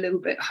they're a little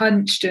bit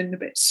hunched and a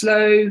bit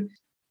slow.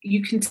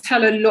 You can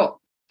tell a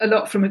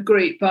lot from a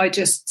group by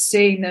just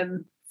seeing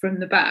them from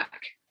the back.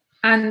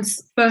 And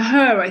for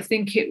her, I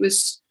think it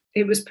was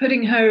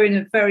putting her in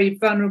a very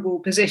vulnerable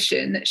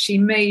position that she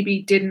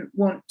maybe didn't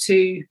want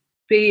to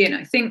be in.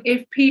 I think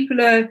if people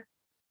are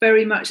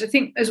very much, I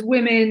think as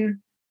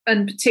women,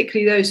 and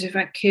particularly those who've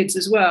had kids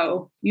as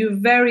well, you're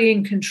very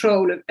in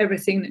control of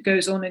everything that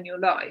goes on in your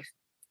life.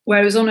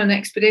 Whereas on an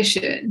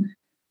expedition,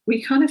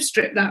 we kind of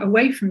strip that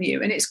away from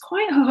you. And it's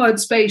quite a hard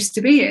space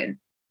to be in.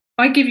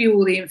 I give you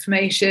all the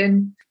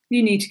information.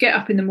 You need to get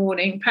up in the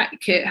morning, pack your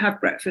kit, have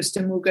breakfast,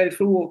 and we'll go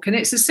for a walk. And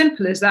it's as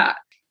simple as that.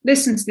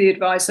 Listen to the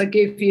advice I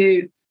give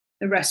you.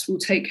 The rest will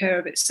take care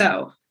of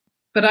itself.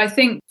 But I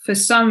think for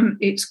some,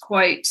 it's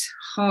quite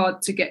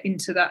hard to get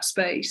into that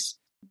space.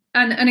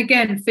 And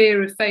again,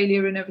 fear of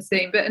failure and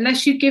everything. But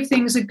unless you give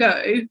things a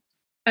go,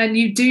 and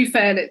you do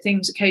fail at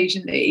things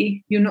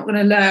occasionally, you're not going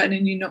to learn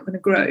and you're not going to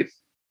grow.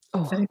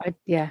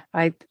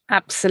 I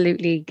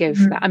absolutely give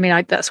that. I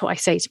mean, that's what I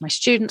say to my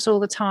students all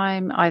the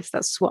time.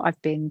 That's what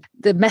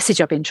the message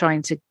I've been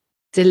trying to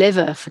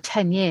deliver for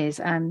 10 years.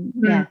 And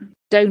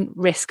don't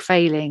risk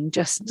failing.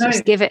 Just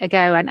give it a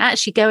go. And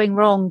actually going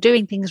wrong,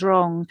 doing things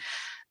wrong,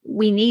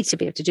 we need to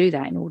be able to do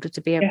that in order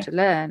to be able to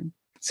learn.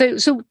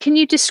 So can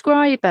you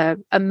describe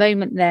a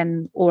moment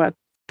then, or a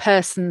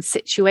person's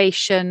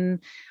situation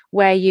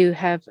where you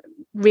have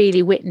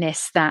really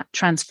witnessed that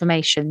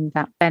transformation,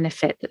 that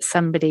benefit, that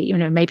somebody,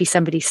 maybe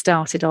somebody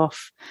started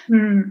off,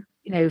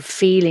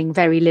 feeling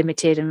very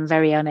limited and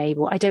very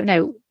unable? I don't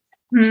know.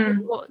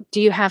 Do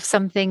you have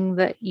something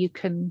that you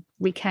can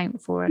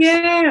recount for us?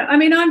 Yeah, I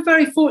mean, I'm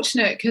very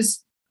fortunate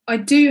because I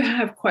do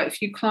have quite a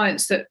few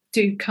clients that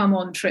do come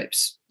on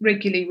trips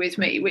regularly with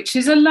me, which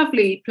is a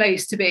lovely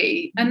place to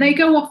be. And they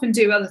go off and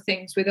do other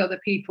things with other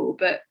people,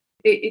 but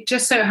it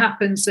just so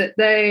happens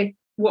that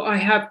what I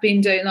have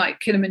been doing, like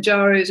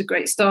Kilimanjaro is a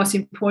great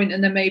starting point,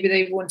 and then maybe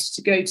they've wanted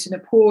to go to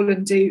Nepal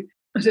and do,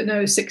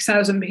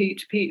 6,000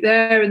 feet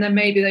there, and then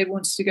maybe they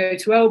wanted to go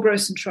to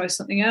Elbrus and try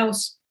something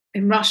else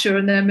in Russia,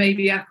 and then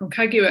maybe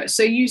Aconcagua.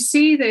 So you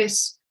see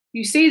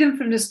them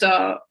from the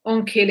start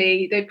on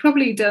Kili. They've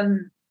probably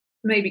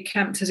maybe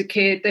camped as a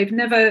kid. They've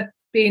never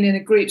been in a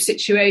group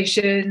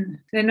situation.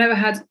 They've never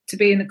had to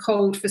be in the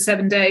cold for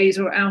 7 days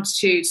or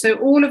altitude. So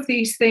all of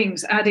these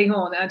things adding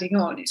on,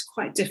 it's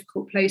quite a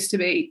difficult place to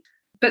be.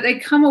 But they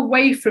come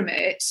away from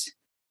it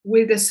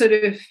with a sort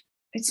of,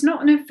 it's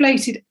not an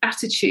inflated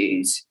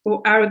attitude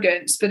or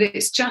arrogance, but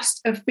it's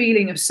just a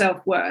feeling of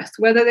self-worth.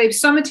 Whether they've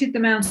summited the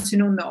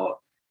mountain or not,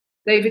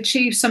 they've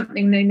achieved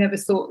something they never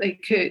thought they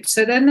could.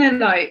 So then they're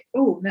like,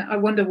 oh, I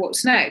wonder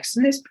what's next.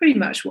 And it's pretty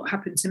much what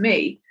happened to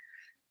me.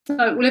 So,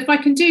 well, if I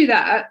can do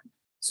that,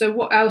 so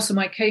what else am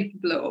I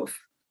capable of?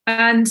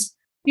 And,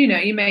 you know,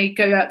 you may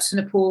go out to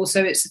Nepal,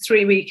 so it's a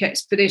 3-week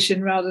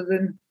expedition rather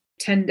than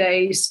 10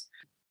 days.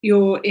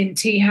 You're in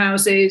tea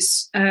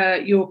houses,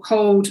 you're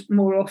cold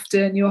more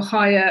often, you're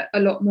higher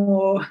a lot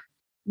more.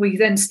 We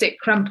then stick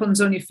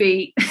crampons on your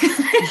feet.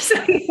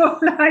 So you're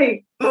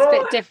like, it's a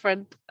bit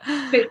different.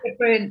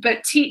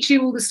 But teach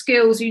you all the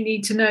skills you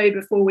need to know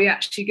before we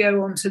actually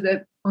go onto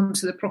the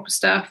proper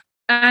stuff.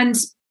 And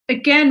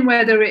again,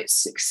 whether it's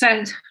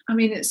success,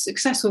 it's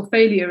success or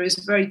failure is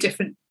a very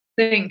different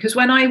thing. Because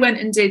when I went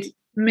and did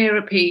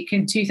Mera Peak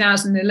in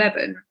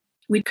 2011,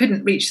 we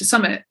couldn't reach the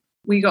summit.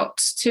 We got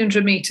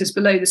 200 meters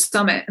below the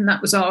summit, and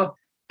that was our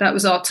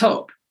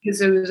top, because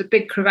there was a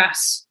big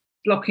crevasse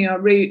blocking our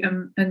route,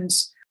 and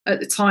at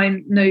the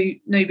time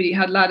nobody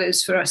had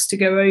ladders for us to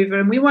go over,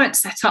 and we weren't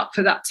set up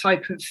for that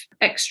type of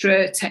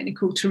extra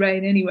technical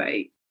terrain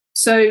anyway.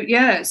 So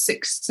yeah,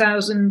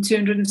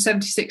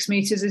 6,276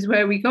 meters is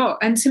where we got,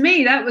 and to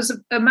me that was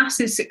a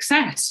massive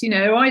success. You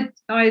know, I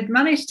had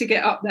managed to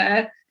get up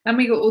there, and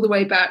we got all the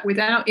way back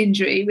without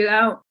injury,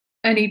 without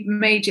any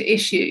major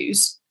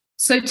issues.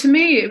 So to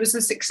me, it was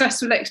a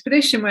successful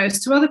expedition,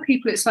 whereas to other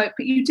people, it's like,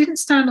 but you didn't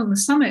stand on the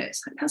summit.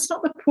 It's like, that's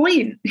not the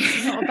point.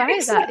 It's not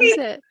about that, is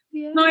it?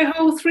 Yeah. My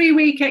whole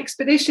 3-week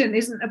expedition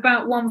isn't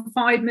about one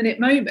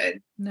 5-minute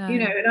moment. No. You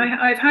know, and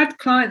I've had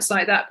clients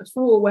like that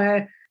before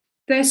where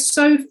they're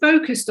so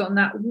focused on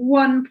that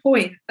one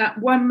point, that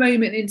one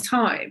moment in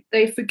time,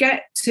 they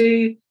forget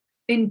to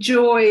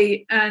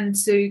enjoy and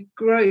to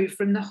grow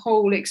from the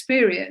whole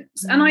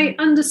experience. And I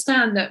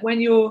understand that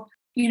when you're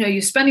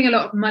spending a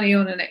lot of money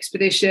on an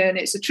expedition,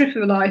 it's a trip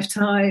of a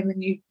lifetime,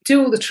 and you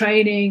do all the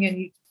training and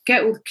you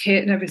get all the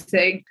kit and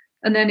everything,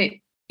 and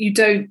then you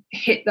don't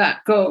hit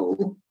that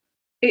goal.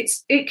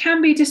 It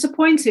can be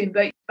disappointing,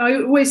 but I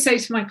always say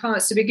to my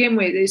clients to begin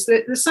with is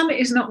that the summit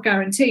is not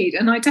guaranteed.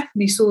 And I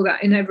definitely saw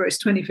that in Everest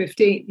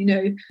 2015. You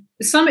know,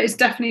 the summit is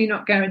definitely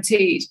not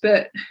guaranteed,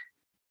 but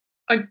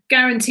I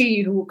guarantee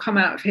you will come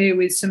out of here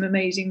with some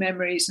amazing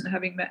memories and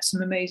having met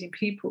some amazing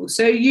people.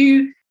 So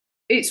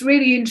it's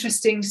really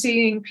interesting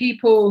seeing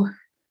people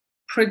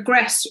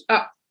progress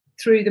up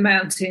through the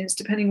mountains,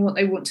 depending on what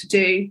they want to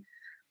do.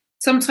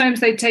 Sometimes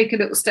they take a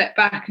little step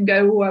back and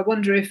go, oh, I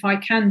wonder if I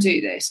can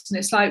do this. And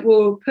it's like,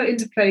 well, put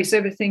into place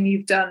everything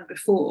you've done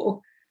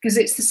before, because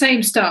it's the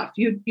same stuff.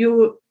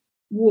 You're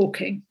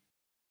walking,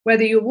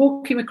 whether you're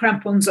walking with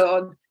crampons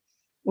on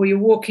or you're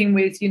walking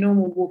with your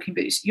normal walking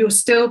boots, you're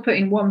still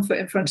putting one foot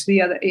in front of the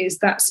other. It is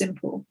that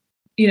simple.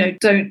 You know,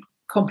 don't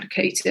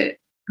complicate it,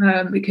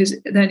 because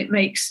then it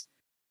makes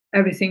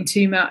everything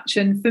too much.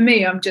 And for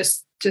me, I'm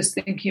just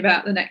thinking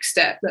about the next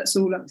step. That's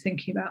all I'm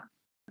thinking about.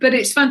 But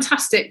it's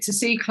fantastic to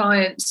see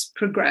clients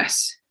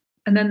progress,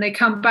 and then they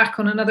come back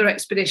on another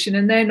expedition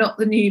and they're not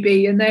the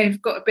newbie, and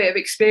they've got a bit of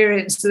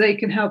experience, so they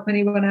can help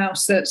anyone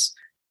else that's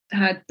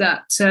had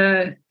that,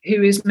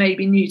 who is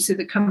maybe new to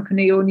the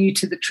company or new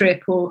to the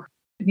trip or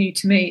new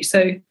to me.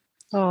 So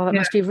that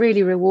must be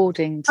really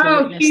rewarding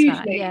to witness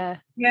hugely.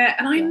 that. Yeah,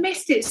 and I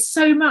missed it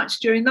so much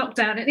during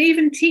lockdown, and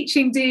even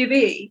teaching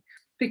D&V,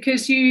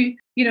 because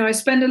I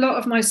spend a lot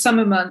of my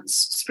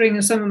spring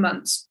and summer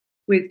months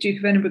with Duke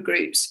of Edinburgh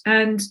groups,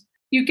 and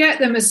you get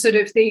them as sort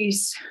of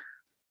these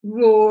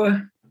raw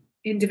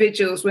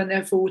individuals when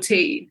they're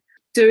 14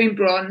 doing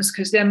bronze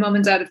because their mum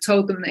and dad have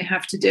told them they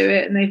have to do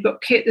it, and they've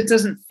got kit that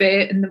doesn't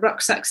fit and the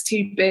rucksack's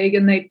too big,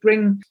 and they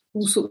bring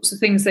all sorts of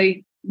things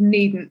they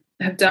needn't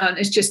have done.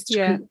 It's just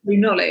through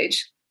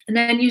knowledge. And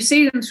then you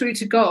see them through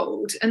to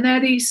gold, and they're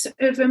these sort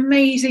of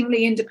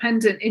amazingly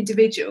independent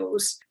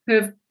individuals who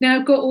have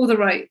now got all the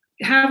right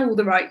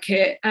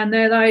kit, and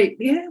they're like,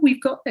 yeah,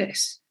 we've got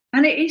this.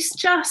 And it is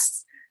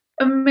just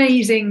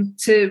amazing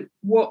to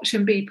watch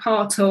and be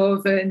part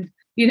of. And,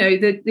 you know,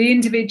 the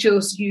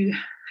individuals you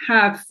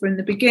have from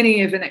the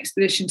beginning of an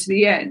expedition to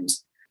the end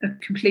are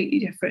completely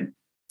different.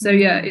 So,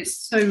 yeah, it's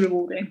so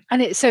rewarding.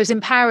 And it's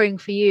empowering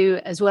for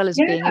you as well as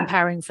being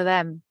empowering for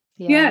them.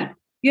 Yeah,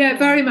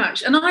 very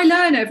much. And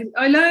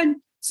I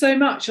learn so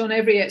much on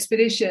every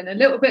expedition, a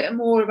little bit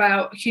more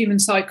about human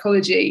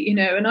psychology, you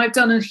know, and I've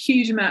done a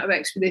huge amount of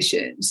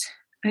expeditions,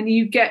 and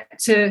you get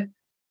to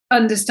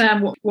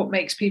understand what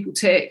makes people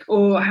tick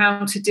or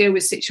how to deal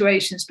with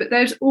situations. But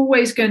there's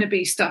always going to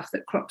be stuff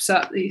that crops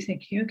up that you're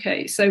thinking,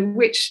 okay, so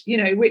which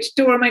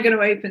door am I going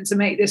to open to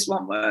make this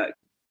one work?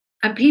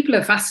 And people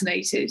are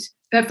fascinated.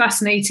 They're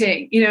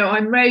fascinating. You know,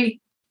 I'm very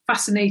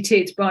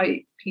fascinated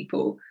by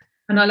people,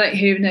 and I like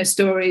hearing their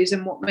stories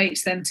and what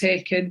makes them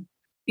tick. And,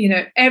 you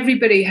know,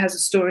 everybody has a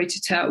story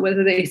to tell,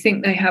 whether they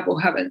think they have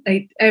or haven't.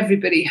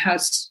 Everybody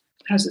has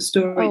a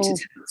story to tell.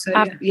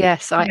 So,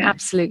 yes, I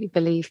absolutely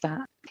believe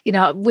that. You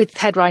know, with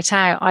Head Right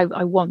Out,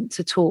 I want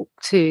to talk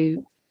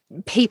to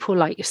people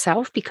like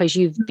yourself, because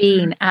you've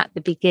been at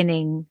the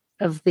beginning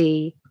of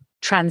the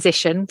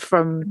transition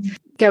from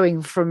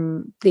going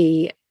from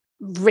the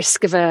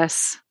risk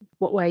averse,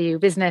 what were you,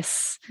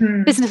 business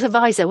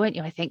advisor, weren't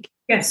you, I think?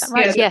 Yes.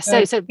 Right? Yeah.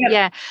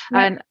 Yeah.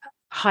 And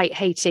height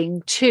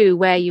hating to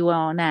where you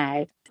are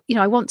now. You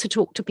know, I want to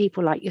talk to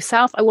people like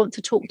yourself. I want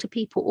to talk to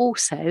people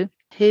also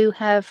who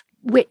have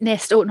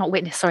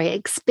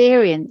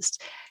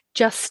experienced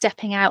just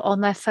stepping out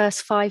on their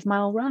first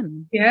 5-mile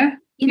run. Yeah.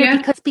 You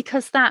know,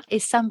 because that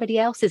is somebody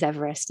else's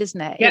Everest,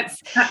 isn't it?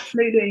 Yes,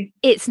 absolutely.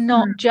 It's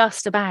not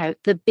just about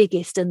the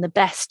biggest and the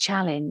best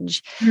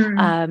challenge,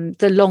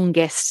 the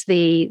longest,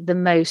 the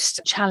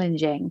most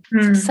challenging.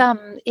 For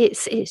some,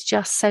 it's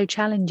just so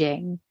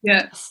challenging.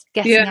 Yeah. Just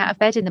getting out of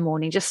bed in the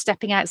morning, just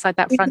stepping outside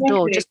that front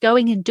door, just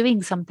going and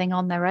doing something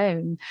on their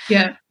own.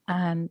 Yeah.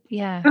 And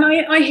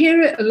I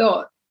hear it a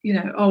lot, you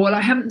know, oh, well,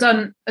 I haven't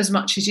done as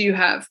much as you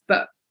have,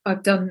 but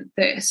I've done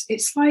this.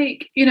 It's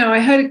like, you know,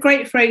 I heard a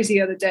great phrase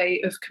the other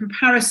day of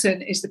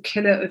comparison is the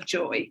killer of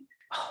joy.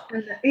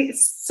 And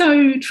it's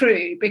so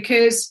true,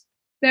 because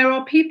there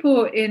are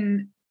people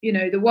in, you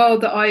know, the world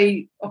that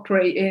I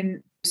operate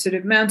in, sort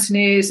of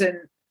mountaineers and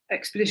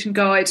expedition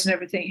guides and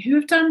everything, who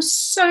have done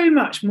so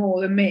much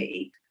more than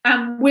me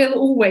and will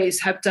always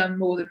have done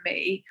more than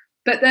me.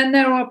 But then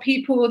there are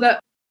people that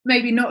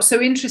maybe not so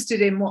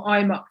interested in what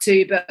I'm up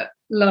to, but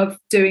love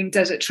doing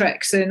desert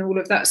treks and all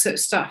of that sort of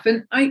stuff.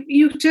 And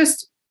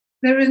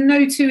there are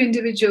no two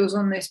individuals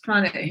on this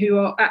planet who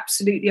are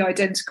absolutely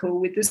identical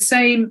with the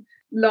same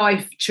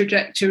life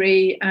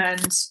trajectory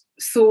and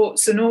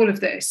thoughts and all of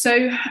this.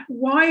 So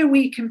why are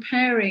we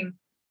comparing?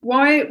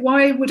 Why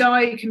would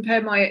I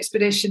compare my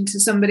expedition to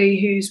somebody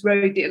who's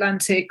rode the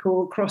Atlantic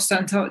or crossed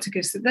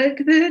Antarctica? So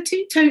they're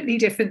two totally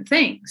different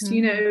things,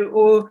 you know,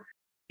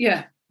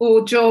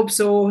 or jobs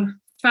or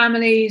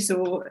families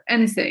or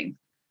anything.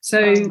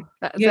 So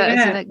that's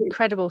an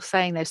incredible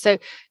saying though. So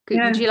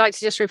would you like to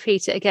just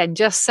repeat it again,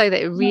 just so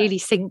that it really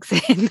sinks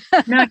in?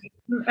 No,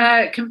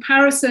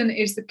 comparison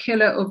is the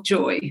killer of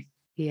joy.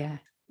 Yeah.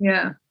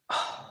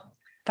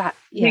 I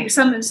think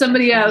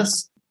somebody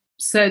else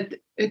said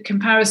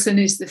comparison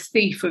is the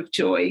thief of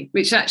joy,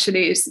 which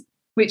actually is,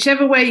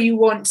 whichever way you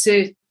want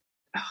to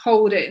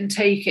hold it and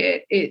take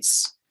it,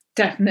 it's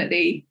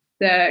definitely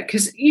there,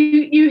 because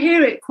you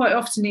hear it quite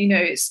often, you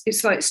know,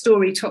 it's like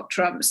story top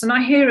trumps, and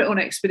I hear it on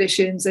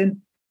expeditions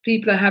and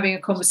people are having a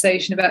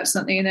conversation about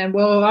something and then,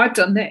 well, I've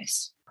done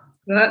this,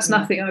 well, that's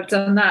nothing, I've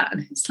done that,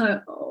 and it's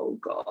like, oh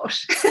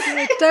gosh,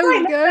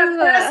 don't go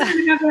there.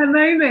 Have that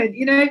moment,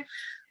 you know.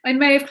 I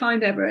may have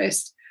climbed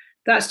Everest,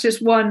 that's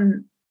just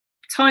one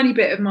tiny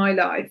bit of my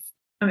life.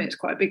 I mean, it's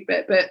quite a big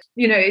bit, but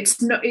you know,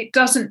 it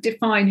doesn't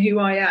define who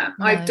I am.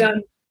 No. I've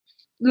done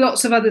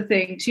lots of other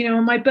things, you know.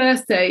 On my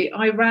birthday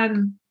I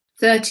ran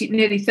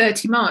nearly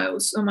 30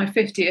 miles on my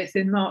 50th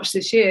in March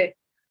this year.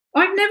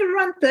 I've never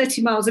run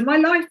 30 miles in my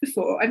life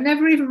before. I've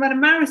never even run a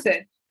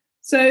marathon.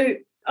 So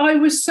I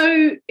was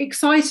so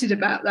excited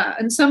about that.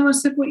 And someone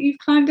said, well, you've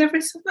climbed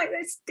Everest. I'm like,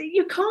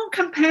 you can't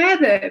compare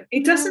them.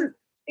 It doesn't,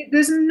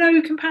 there's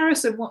no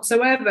comparison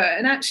whatsoever.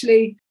 And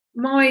actually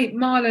my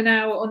mile an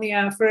hour on the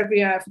hour for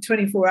every hour for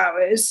 24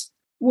 hours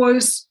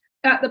was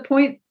at the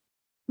point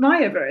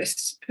my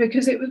Everest,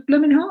 because it was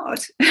blooming hard.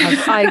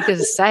 I was going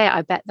to say,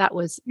 I bet that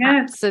was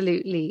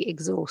absolutely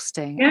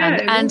exhausting.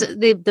 And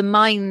the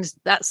mind,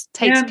 that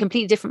takes a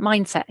completely different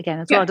mindset again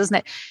as well, doesn't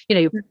it?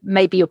 You know,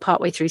 maybe you're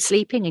partway through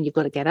sleeping and you've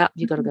got to get up,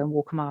 you've got to go and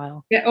walk a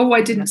mile. Yeah. Oh,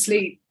 I didn't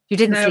sleep. You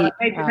didn't sleep?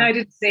 I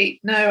didn't sleep.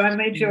 No, I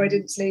made sure I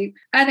didn't sleep.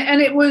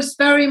 And it was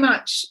very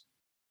much,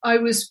 I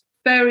was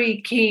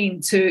very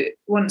keen to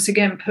once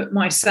again put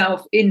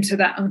myself into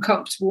that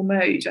uncomfortable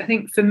mode. I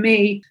think for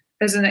me,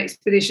 as an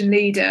expedition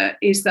leader,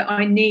 is that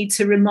I need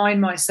to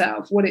remind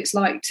myself what it's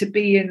like to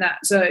be in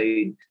that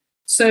zone.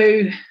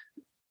 So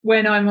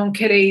when I'm on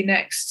Kili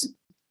next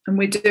and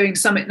we're doing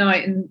summit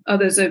night and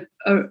others are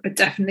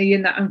definitely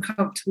in that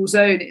uncomfortable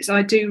zone,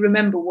 I do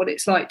remember what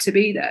it's like to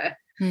be there,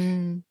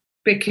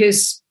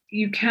 because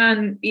you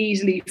can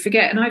easily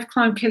forget. And I've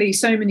climbed Kili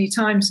so many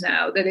times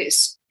now that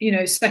it's, you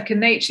know,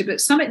 second nature,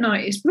 but summit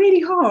night is really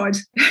hard.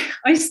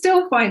 I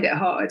still find it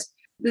hard.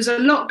 There's a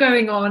lot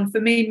going on for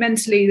me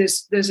mentally.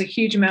 There's a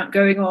huge amount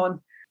going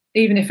on,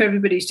 even if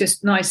everybody's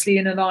just nicely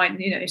in a line.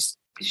 You know,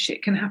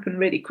 shit can happen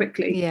really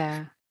quickly.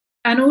 Yeah,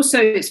 and also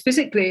it's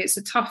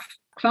a tough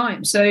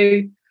climb.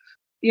 So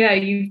yeah,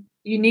 you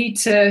need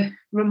to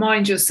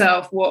remind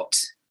yourself what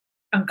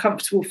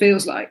uncomfortable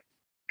feels like,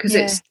 because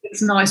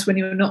it's nice when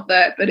you're not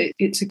there, but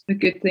it's a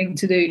good thing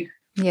to do.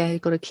 Yeah,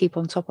 you've got to keep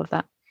on top of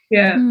that.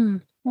 Yeah.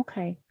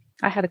 Okay.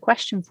 I had a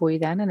question for you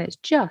then, and it's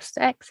just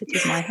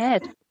exited my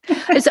head.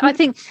 So I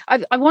think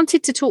I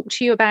wanted to talk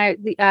to you about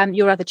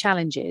your other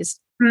challenges,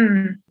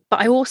 but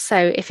I also,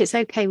 if it's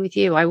okay with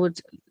you, I would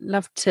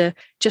love to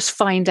just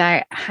find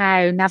out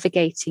how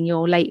navigating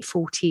your late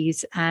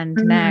 40s and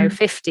now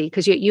 50,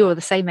 because you're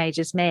the same age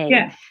as me.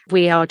 Yeah.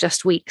 We are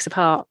just weeks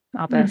apart,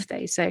 our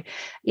birthdays. So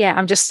yeah,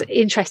 I'm just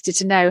interested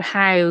to know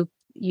how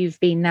you've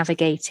been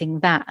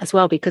navigating that as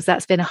well, because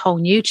that's been a whole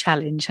new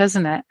challenge,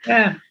 hasn't it?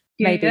 Yeah.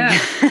 Maybe.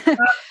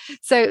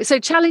 So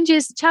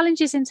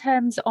challenges in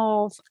terms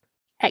of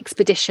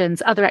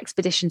expeditions, other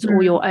expeditions,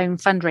 or your own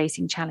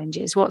fundraising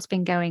challenges? What's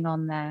been going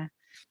on there?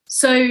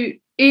 So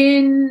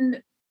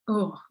in,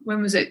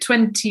 when was it?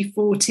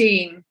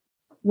 2014,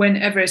 when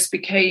Everest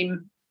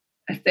became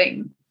a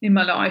thing in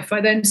my life, I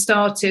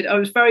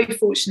was very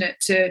fortunate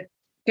to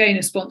gain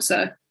a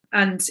sponsor,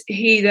 and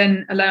he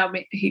then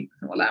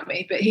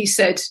he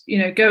said,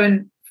 go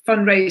and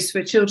fundraise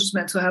for children's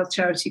mental health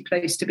charity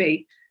Place to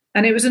Be.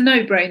 And it was a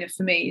no-brainer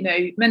for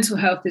me. Mental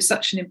health is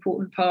such an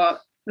important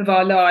part of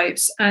our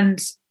lives, and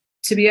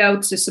to be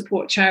able to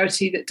support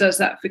charity that does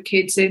that for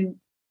kids in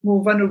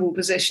more vulnerable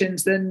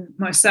positions than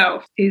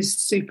myself is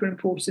super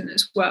important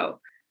as well.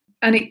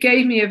 And it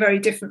gave me a very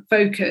different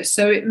focus.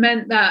 So it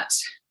meant that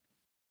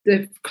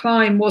the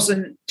climb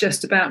wasn't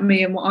just about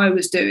me and what I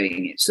was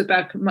doing. It's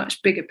about a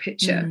much bigger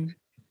picture.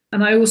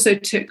 And I also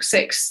took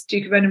 6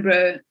 Duke of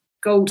Edinburgh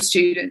Gold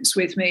students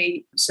with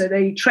me. So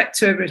they trekked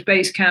to Everest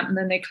Base Camp, and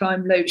then they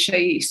climbed Low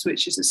Shea East,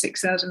 which is a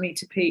 6,000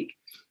 metre peak,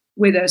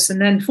 with us. And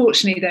then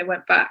fortunately they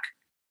went back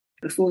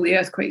before the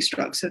earthquake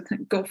struck. So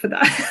thank God for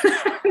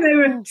that. They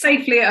were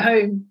safely at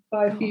home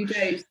by a few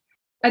days.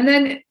 And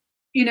then,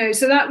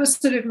 so that was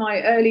sort of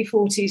my early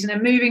 40s, and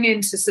then moving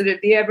into sort of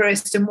the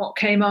Everest and what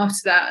came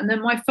after that. And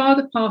then my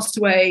father passed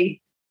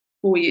away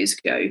 4 years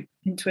ago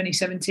in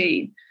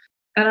 2017.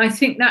 And I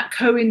think that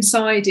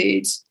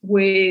coincided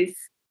with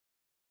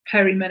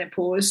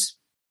perimenopause.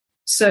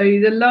 So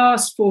the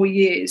last 4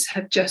 years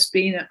have just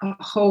been a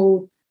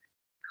whole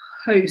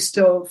host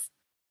of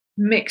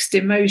mixed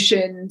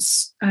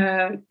emotions,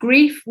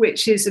 grief,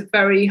 which is a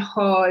very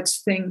hard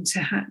thing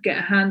to get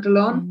a handle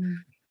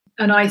on.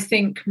 And I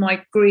think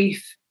my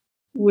grief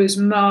was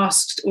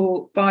masked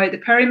by the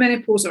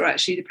perimenopause, or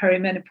actually the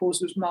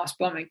perimenopause was masked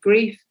by my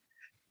grief.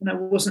 And I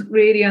wasn't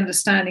really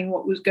understanding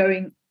what was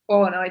going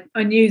on.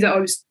 I knew that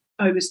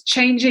I was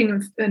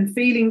changing and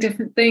feeling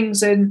different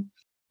things, and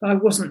I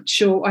wasn't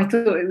sure. I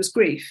thought it was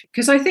grief,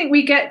 because I think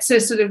we get to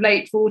sort of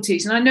late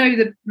 40s, and I know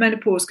the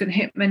menopause can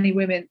hit many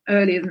women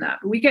earlier than that,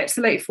 but we get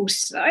to late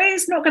 40s,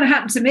 it's not going to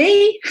happen to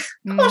me.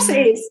 Of course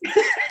it is.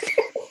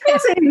 Of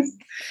course it is.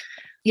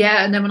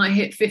 Yeah, and then when I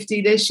hit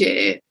 50 this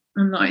year,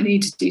 I'm like, I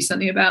need to do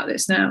something about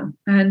this now.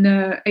 And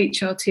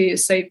HRT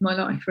has saved my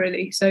life,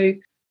 really. So,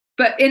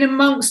 but in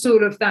amongst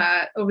all of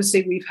that,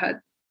 obviously we've had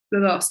the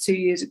last 2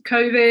 years of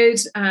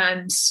COVID,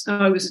 and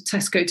I was a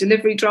Tesco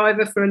delivery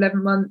driver for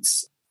 11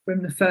 months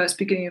from the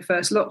beginning of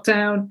first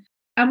lockdown.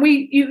 And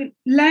you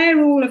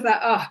layer all of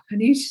that up,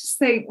 and you just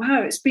think,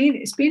 wow, it's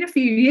been a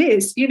few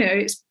years,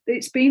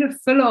 it's been a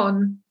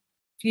full-on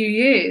few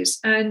years,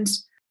 and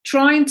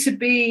trying to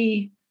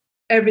be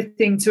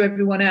everything to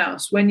everyone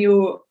else when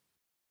you're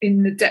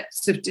in the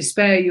depths of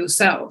despair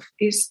yourself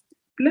is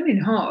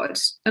blooming hard.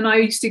 And I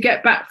used to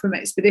get back from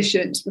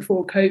expeditions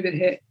before COVID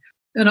hit,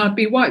 and I'd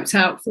be wiped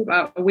out for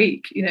about a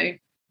week,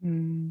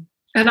 And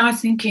I'm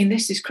thinking,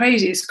 this is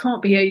crazy. This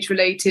can't be age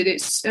related.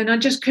 And I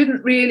just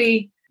couldn't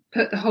really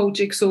put the whole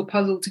jigsaw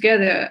puzzle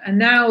together. And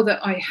now that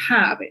I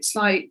have, it's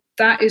like,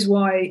 that is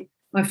why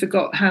I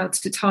forgot how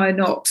to tie a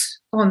knot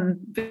on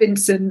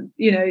Vincent,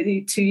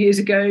 2 years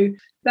ago.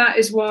 That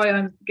is why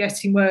I'm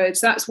getting words.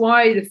 That's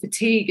why the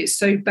fatigue is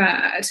so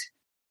bad.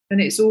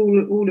 And it's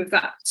all of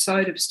that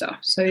side of stuff.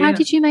 So how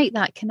did you make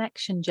that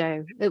connection,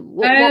 Jo?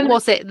 What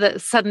was it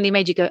that suddenly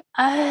made you go,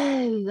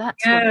 oh,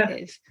 that's what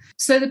it is?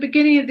 So the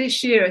beginning of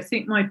this year, I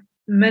think my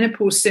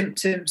menopause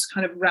symptoms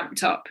kind of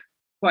ramped up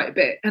quite a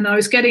bit. And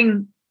I've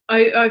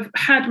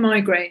had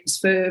migraines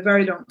for a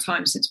very long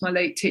time, since my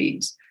late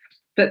teens.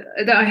 But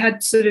I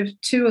had sort of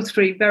 2 or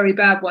 3 very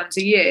bad ones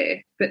a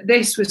year. But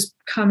this was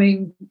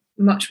coming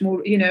much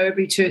more,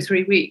 every 2 or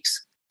 3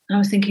 weeks. And I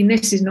was thinking,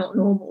 this is not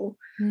normal.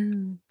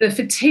 The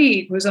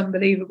fatigue was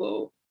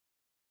unbelievable.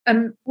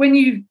 And when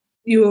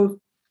you're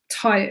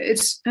tired,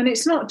 and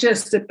it's not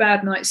just a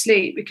bad night's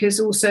sleep, because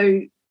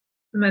also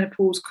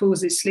menopause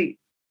causes sleep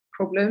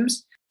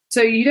problems.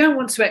 So you don't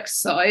want to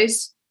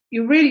exercise.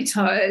 You're really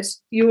tired.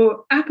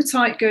 Your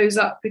appetite goes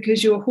up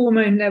because your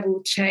hormone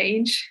level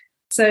change.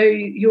 So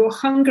your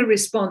hunger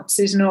response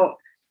is not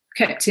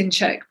kept in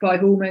check by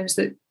hormones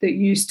that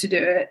used to do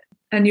it.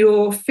 And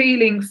your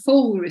feeling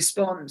full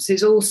response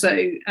is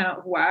also out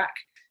of whack.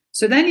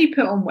 So then you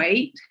put on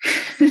weight,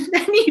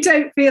 then you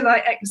don't feel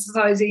like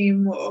exercising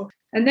anymore.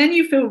 And then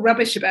you feel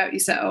rubbish about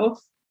yourself,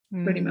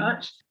 pretty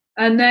much.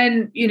 And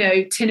then,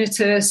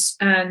 tinnitus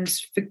and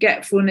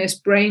forgetfulness,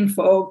 brain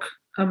fog,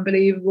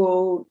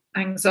 unbelievable,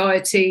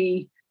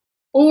 anxiety,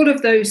 all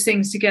of those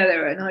things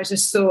together. And I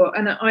just thought,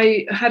 and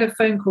I had a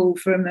phone call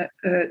from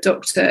a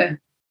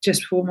doctor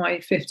just before my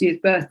 50th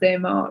birthday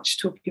in March,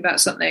 talking about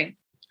something.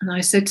 And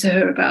I said to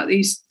her about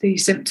these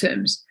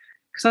symptoms,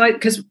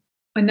 because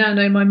I now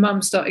know my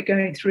mum started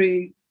going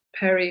through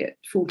peri at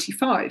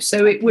 45,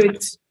 so it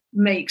would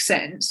make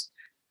sense.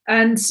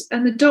 And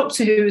the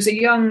doctor, who was a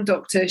young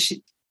doctor,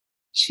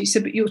 she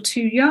said, "But you're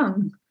too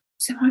young."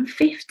 So I'm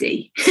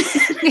 50.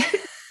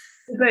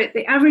 But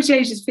the average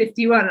age is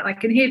 51, and I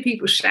can hear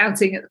people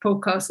shouting at the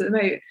podcast at the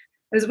moment,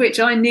 as which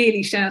I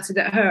nearly shouted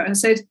at her and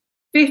said,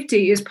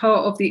 50 is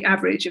part of the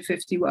average of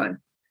 51.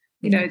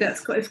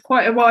 It's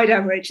quite a wide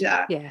average,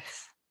 that.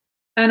 Yes.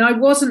 And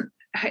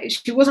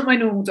she wasn't my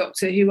normal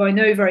doctor, who I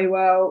know very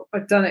well.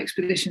 I've done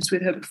expeditions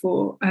with her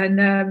before,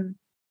 and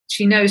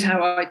she knows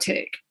how I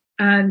tick.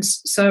 And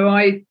so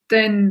I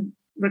then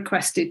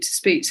requested to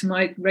speak to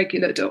my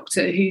regular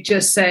doctor, who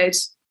just said,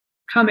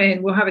 come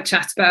in, we'll have a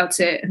chat about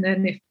it. And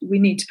then if we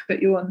need to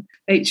put you on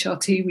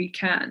HRT, we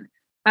can.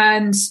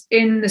 And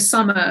in the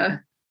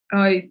summer,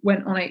 I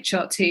went on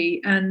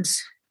HRT, and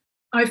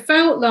I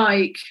felt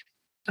like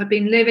I've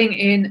been living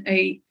in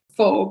a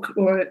fog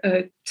or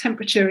a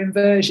temperature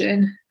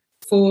inversion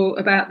for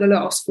about the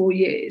last 4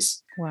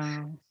 years.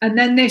 Wow. And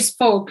then this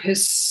fog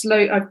has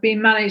I've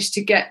been managed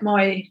to get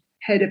my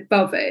head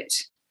above it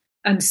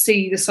and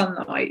see the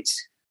sunlight.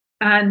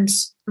 And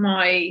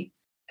my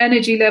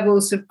energy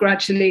levels have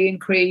gradually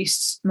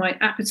increased. My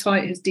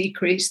appetite has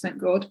decreased, thank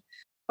God.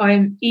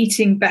 I'm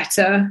eating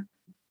better.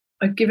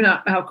 I've given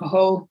up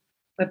alcohol.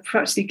 I've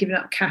practically given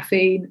up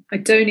caffeine. I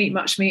don't eat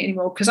much meat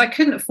anymore because I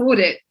couldn't afford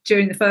it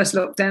during the first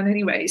lockdown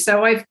anyway.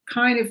 So I've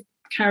kind of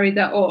carried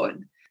that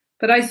on.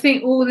 But I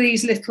think all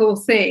these little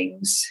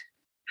things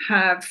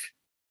have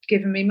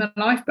given me my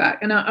life back.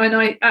 And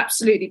I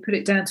absolutely put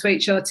it down to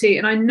HRT.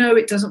 And I know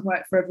it doesn't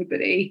work for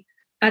everybody.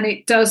 And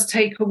it does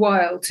take a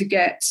while to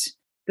get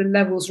the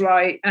levels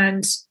right.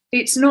 And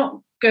it's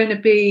not going to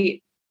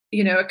be,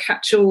 a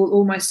catch-all,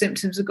 all my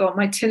symptoms are gone.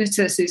 My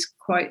tinnitus is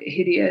quite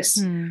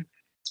hideous.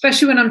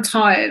 Especially when I'm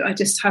tired, I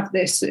just have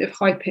this sort of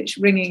high-pitched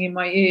ringing in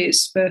my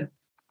ears for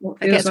what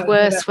feels it gets like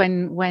worse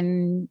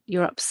when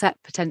you're upset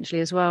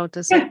potentially as well,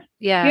 does it?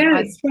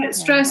 Yeah,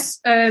 stress,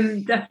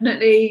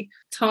 definitely,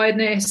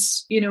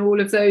 tiredness,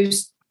 all of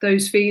those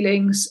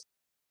feelings.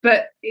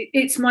 But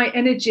it's my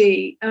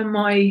energy and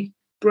my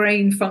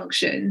brain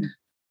function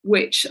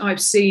which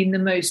I've seen the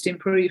most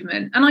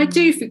improvement. And I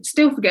do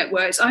still forget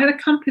words. I had a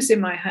compass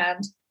in my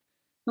hand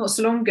not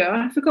so long ago.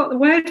 I forgot the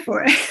word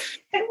for it.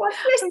 What's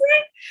this?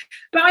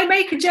 But I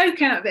make a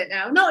joke out of it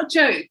now. Not a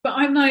joke, but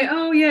I'm like,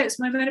 oh yeah, it's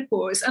my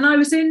menopause. And I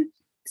was in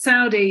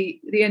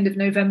Saudi the end of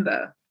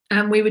November,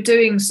 and we were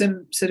doing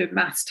some sort of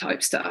maths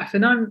type stuff.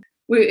 And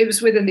it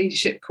was with a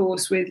leadership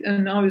course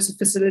and I was a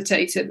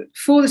facilitator. But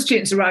before the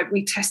students arrived,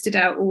 we tested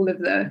out all of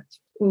the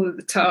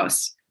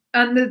tasks.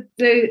 And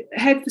the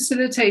head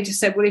facilitator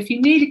said, well, if you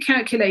need a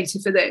calculator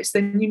for this,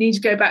 then you need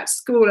to go back to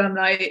school. I'm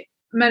like,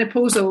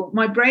 menopausal,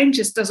 my brain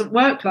just doesn't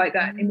work like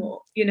that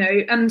anymore,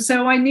 and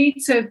so I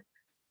need to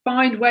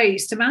find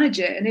ways to manage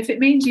it. And if it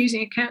means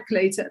using a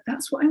calculator,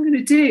 that's what I'm going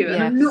to do.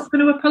 And I'm not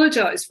going to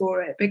apologize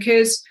for it,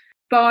 because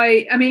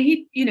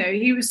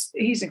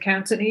he's an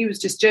accountant, he was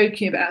just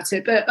joking about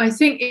it, but I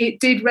think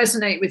it did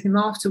resonate with him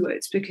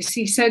afterwards, because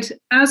he said,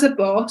 as a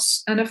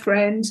boss and a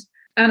friend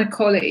and a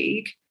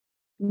colleague,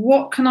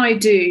 what can I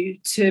do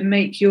to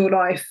make your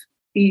life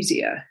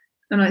easier?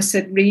 And I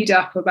said, read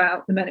up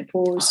about the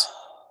menopause,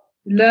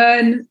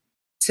 learn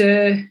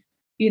to,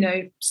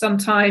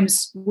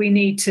 sometimes we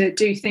need to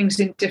do things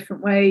in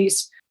different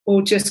ways,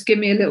 or just give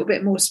me a little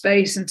bit more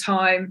space and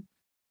time,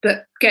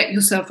 but get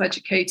yourself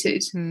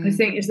educated, I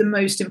think is the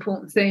most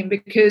important thing,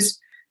 because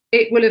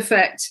it will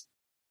affect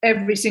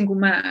every single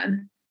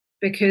man.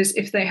 Because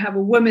if they have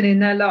a woman in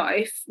their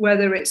life,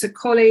 whether it's a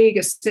colleague,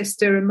 a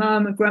sister, a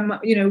mum, a grandma,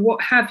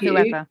 what have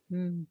you,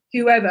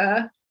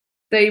 whoever,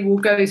 they will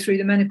go through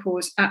the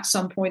menopause at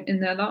some point in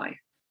their life.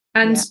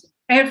 And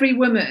every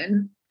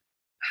woman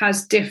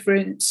has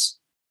different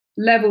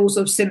levels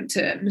of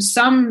symptoms.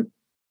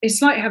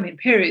 It's like having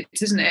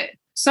periods, isn't it?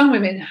 Some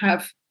women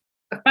have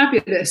a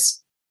fabulous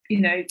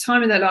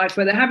time in their life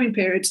where they're having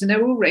periods and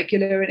they're all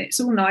regular and it's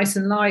all nice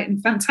and light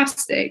and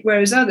fantastic,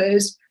 whereas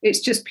others, it's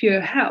just pure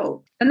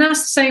hell. And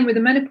that's the same with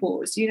the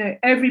menopause.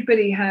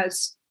 Everybody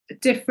has a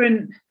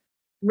different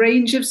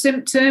range of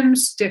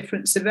symptoms,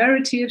 different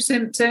severity of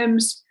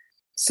symptoms.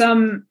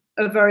 Some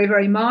are very,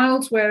 very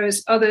mild,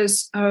 whereas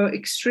others are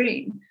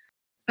extreme.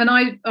 And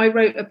I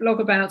wrote a blog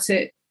about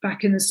it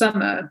back in the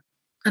summer,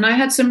 and I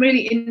had some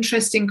really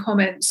interesting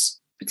comments,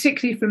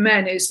 particularly from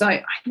men. It's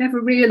like, I never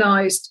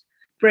realised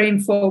brain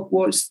fog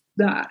was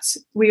that.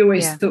 We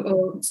always thought,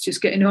 oh, it's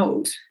just getting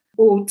old.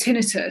 Or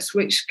tinnitus,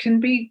 which can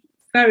be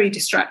very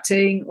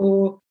distracting.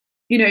 Or,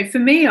 for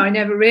me, I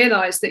never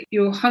realised that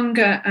your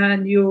hunger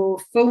and your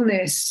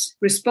fullness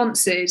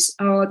responses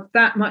are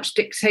that much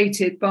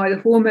dictated by the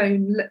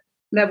hormone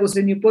levels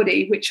in your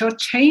body, which are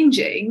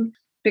changing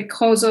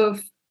because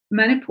of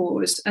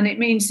menopause. And it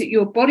means that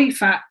your body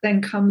fat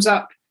then comes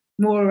up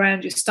more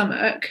around your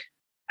stomach.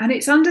 And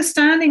it's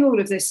understanding all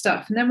of this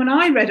stuff. And then when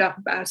I read up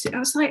about it, I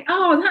was like,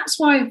 oh, that's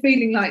why I'm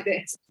feeling like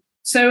this.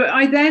 So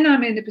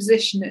I'm in a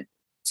position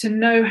to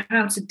know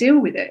how to deal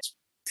with it.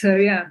 So,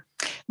 yeah.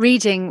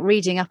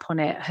 Reading up on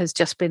it has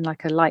just been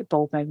like a light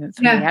bulb moment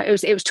for me.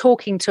 It was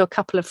talking to a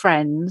couple of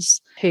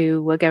friends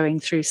who were going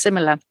through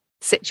similar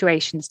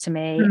situations to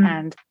me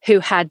and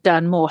who had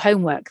done more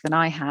homework than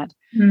I had.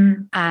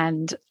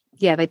 And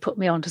they put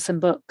me onto some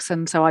books,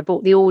 and so I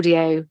bought the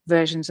audio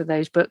versions of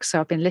those books, so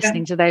I've been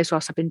listening to those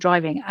whilst I've been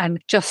driving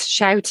and just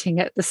shouting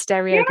at the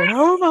stereo going,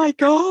 oh my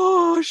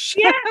God, gosh,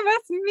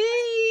 that's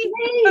me.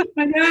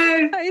 I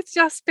know. It's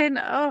just been,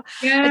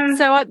 Yeah.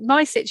 So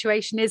my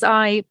situation is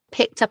I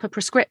picked up a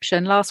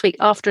prescription last week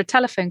after a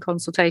telephone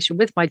consultation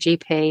with my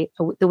GP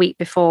the week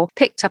before,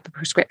 picked up a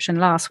prescription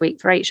last week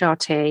for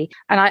HRT.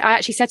 And I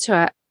actually said to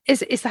her,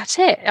 is that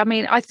it? I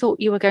mean, I thought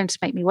you were going to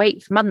make me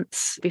wait for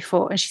months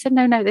before. And she said,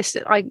 no,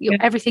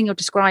 everything you're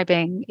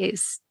describing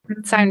is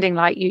sounding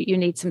like you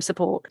need some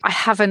support. I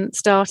haven't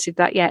started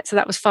that yet. So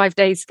that was 5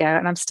 days ago.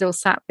 And I'm still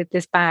sat with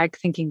this bag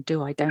thinking,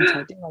 do I, don't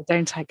I?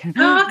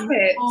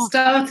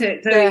 Start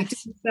it.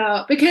 Yes.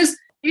 Start. Because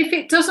if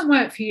it doesn't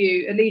work for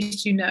you, at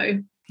least you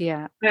know.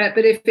 Yeah.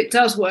 But if it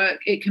does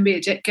work, it can be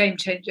a game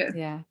changer.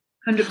 Yeah.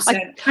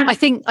 100%. I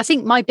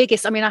think my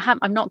biggest,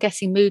 I'm not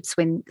getting mood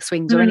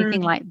swings or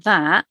anything like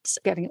that,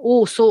 getting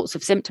all sorts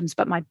of symptoms,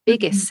 but my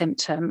biggest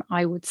symptom,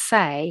 I would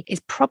say,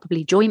 is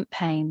probably joint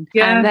pain.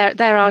 And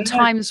there are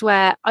times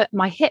where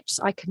my hips,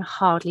 I can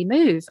hardly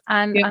move.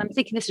 And I'm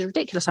thinking, this is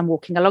ridiculous. I'm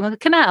walking along a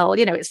canal,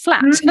 it's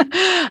flat.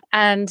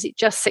 And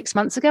just 6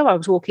 months ago, I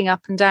was walking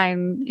up and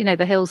down,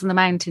 the hills and the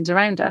mountains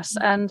around us.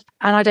 And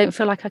I don't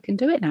feel like I can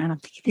do it now. And I'm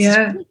thinking, this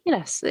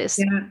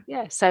is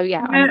ridiculous. So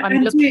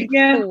I'm looking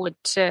forward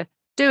to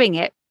doing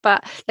it,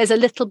 but there's a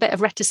little bit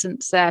of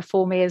reticence there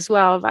for me as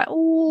well, like,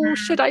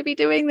 should I be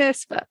doing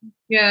this? But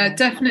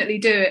definitely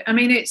do it. I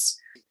mean,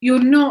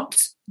 you're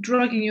not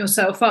drugging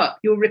yourself up,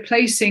 you're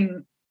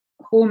replacing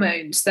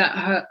hormones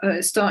that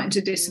are starting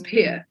to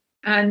disappear,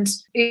 and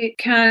it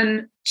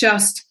can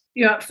just,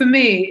 for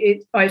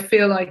me, I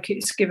feel like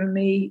it's given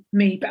me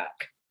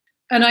back.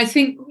 And I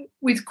think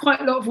with quite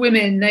a lot of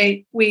women,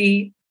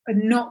 we are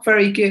not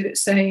very good at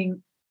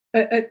saying,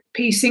 at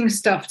piecing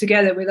stuff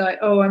together with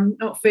like, I'm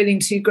not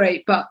feeling too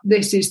great, but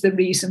this is the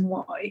reason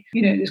why.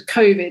 There's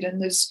COVID, and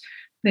there's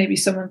maybe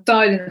someone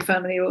died in the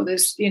family, or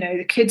there's,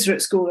 the kids are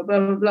at school, or blah,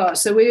 blah, blah.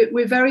 So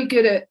we're very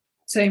good at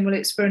saying, well,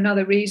 it's for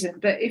another reason.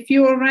 But if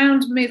you're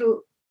around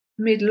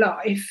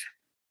midlife,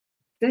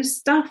 there's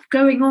stuff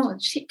going on.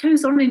 Shit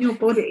goes on in your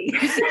body.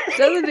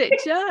 Doesn't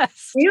it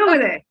just? Deal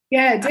with it.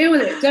 Yeah, deal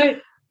with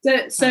it.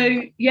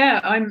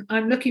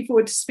 I'm looking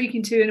forward to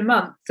speaking to you in a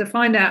month to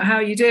find out how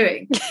you're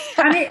doing.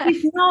 And it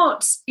is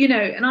not,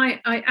 and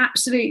I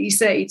absolutely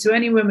say to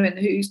any woman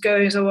who's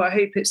goes, I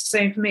hope it's the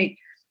same for me.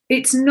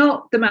 It's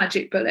not the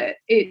magic bullet.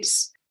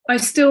 I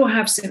still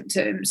have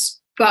symptoms,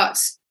 but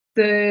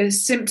the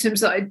symptoms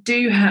that I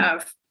do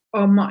have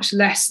are much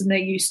less than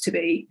they used to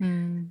be.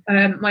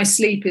 My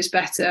sleep is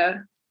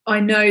better. I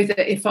know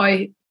that if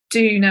I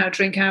do now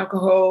drink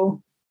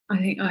alcohol, I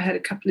think I had a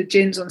couple of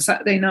gins on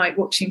Saturday night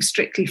watching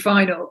Strictly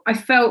Final, I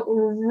felt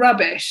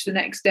rubbish the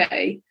next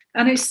day,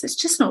 and it's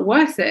just not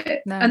worth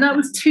it. No. And that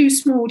was 2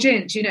 small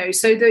gins,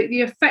 so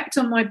the effect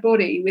on my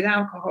body with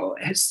alcohol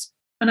has,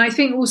 and I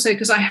think also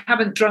because I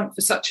haven't drunk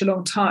for such a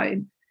long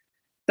time,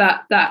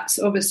 that's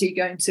obviously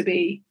going to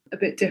be a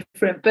bit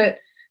different. But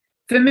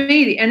for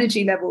me, the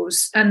energy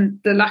levels and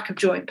the lack of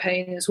joint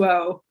pain as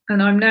well,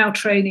 and I'm now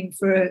training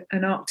for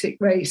an Arctic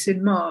race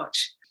in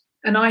March,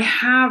 and I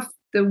have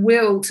the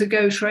will to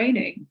go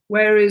training,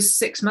 whereas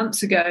 6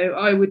 months ago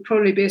I would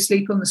probably be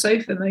asleep on the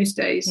sofa most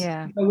days if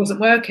I wasn't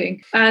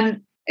working.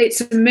 And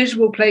it's a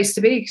miserable place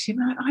to be, because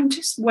I'm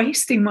just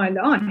wasting my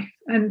life,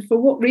 and for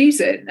what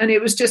reason? And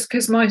it was just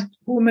because my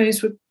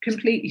hormones were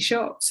completely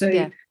shot. So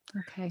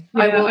okay,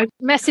 I will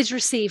message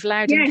receive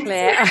loud and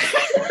clear.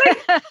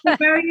 I'm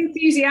very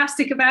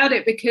enthusiastic about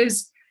it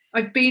because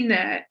I've been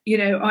there,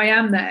 I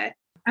am there.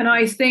 And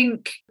I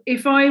think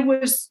if I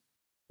was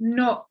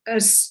not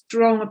as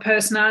strong a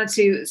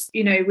personality as,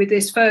 with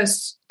this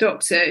first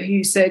doctor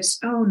who said,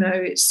 you're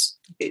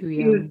too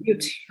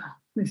young.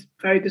 It's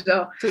very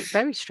bizarre. It's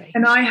very strange.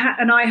 And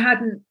I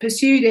hadn't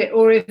pursued it,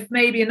 or if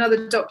maybe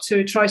another doctor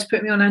had tried to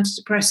put me on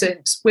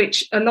antidepressants,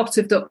 which a lot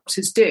of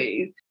doctors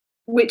do,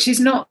 which is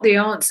not the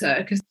answer,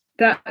 because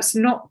that's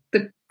not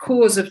the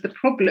cause of the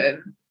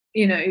problem.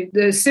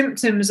 The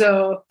symptoms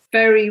are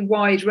very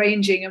wide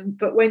ranging,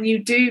 but when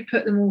you do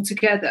put them all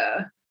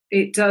together,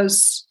 it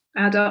does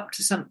add up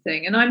to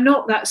something. And I'm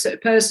not that sort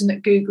of person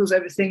that Googles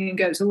everything and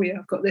goes,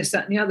 I've got this,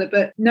 that and the other.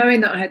 But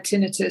knowing that I had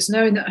tinnitus,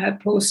 knowing that I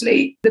had poor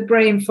sleep, the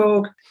brain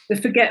fog, the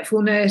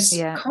forgetfulness,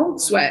 cold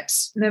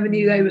sweats, never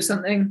knew they were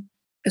something,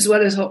 as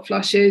well as hot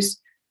flushes,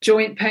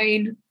 joint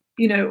pain,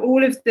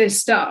 all of this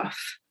stuff,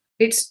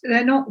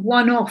 they're not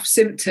one-off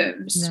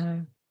symptoms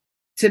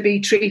to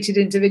be treated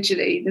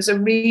individually. There's a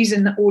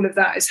reason that all of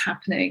that is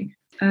happening.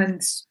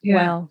 And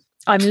well,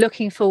 I'm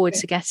looking forward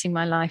to getting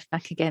my life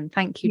back again.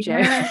 Thank you, Jo.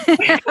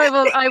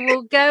 I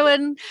will go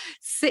and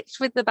sit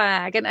with the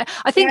bag. And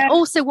I think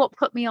also what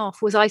put me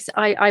off was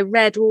I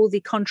read all the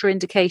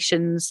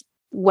contraindications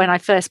when I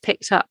first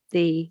picked up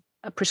the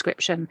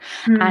prescription,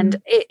 and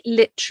it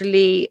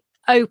literally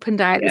opened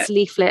out this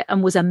leaflet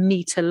and was a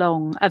metre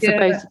long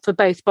for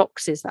both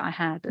boxes that I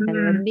had, and they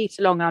were a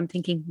metre long. And I'm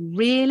thinking,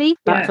 really?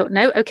 But I thought,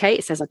 no, okay,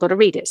 it says I've got to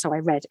read it, so I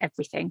read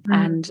everything.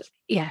 And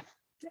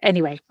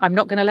anyway, I'm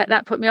not going to let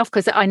that put me off,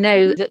 because I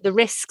know that the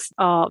risks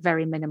are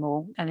very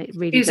minimal, and it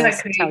really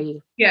does tell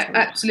you. Yeah,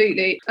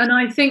 absolutely. And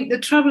I think the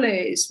trouble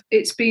is,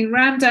 it's been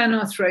rammed down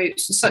our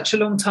throats for such a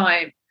long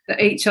time that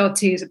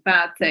HRT is a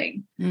bad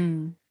thing,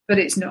 but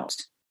it's not.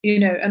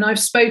 And I've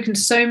spoken to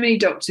so many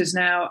doctors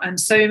now and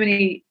so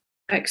many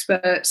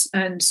experts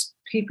and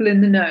people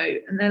in the know,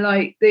 and they're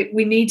like,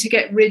 we need to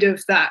get rid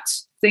of that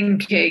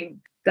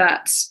thinking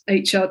that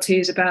HRT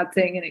is a bad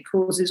thing and it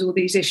causes all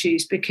these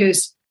issues,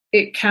 because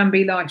it can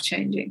be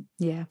life-changing.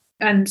 Yeah.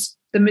 And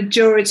the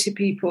majority of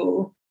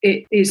people,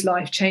 it is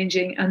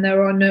life-changing, and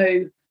there are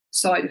no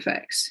side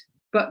effects.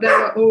 But there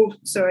are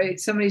sorry,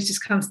 somebody's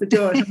just come to the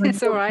door.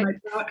 It's all right.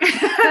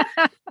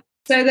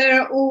 So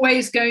there are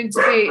always going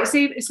to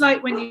be, it's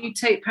like when you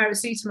take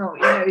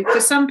paracetamol, for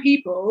some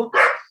people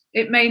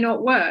it may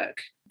not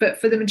work,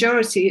 but for the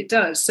majority it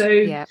does. So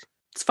yeah,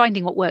 it's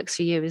finding what works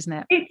for you, isn't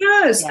it? It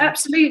does,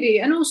 absolutely.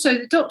 And also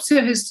the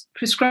doctor has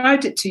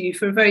prescribed it to you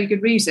for a very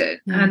good reason.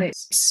 And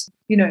it's,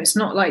 it's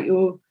not like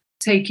you're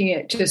taking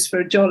it just for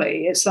a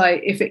jolly. It's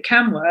like, if it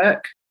can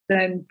work,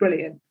 then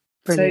brilliant.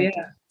 So yeah,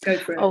 go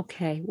for it.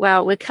 Okay,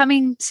 well, we're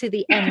coming to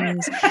the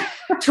end,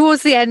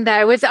 towards the end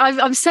there.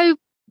 I'm so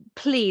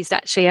pleased,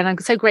 actually, and I'm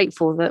so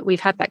grateful that we've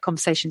had that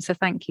conversation. So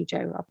thank you,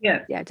 Jo.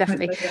 Yeah,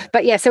 definitely.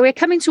 But yeah, so we're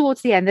coming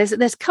towards the end. There's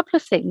a couple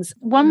of things.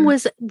 One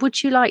was,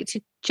 would you like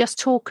to just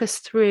talk us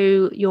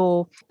through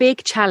your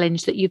big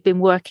challenge that you've been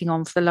working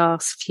on for the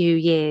last few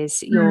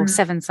years, your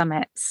 7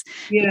 summits?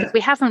 Yeah.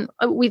 Because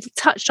we've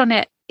touched on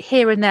it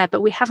here and there,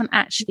 but we haven't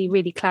actually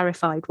really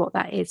clarified what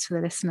that is for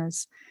the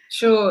listeners.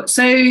 Sure.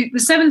 So the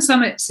 7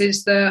 summits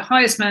is the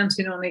highest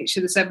mountain on each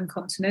of the 7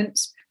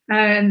 continents.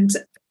 And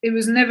it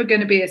was never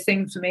going to be a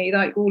thing for me,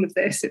 like all of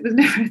this. It was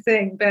never a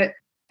thing. But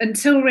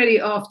until really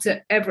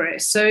after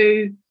Everest.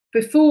 So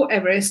before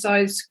Everest,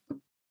 I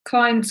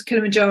climbed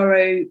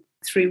Kilimanjaro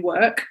through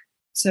work.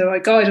 So I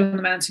guided on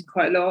the mountain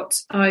quite a lot.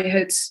 I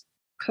had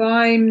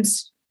climbed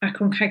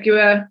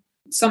Aconcagua,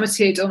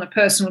 summited on a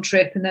personal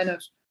trip, and then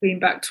I've been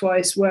back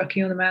twice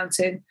working on the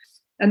mountain.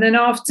 And then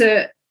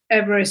after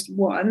Everest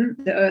 1,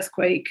 the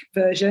earthquake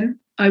version,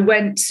 I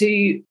went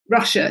to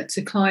Russia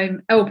to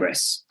climb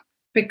Elbrus,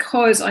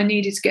 because I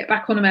needed to get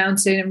back on a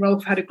mountain, and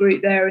Rolf had a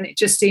group there, and it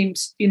just seemed,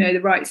 the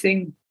right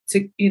thing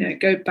to,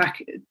 go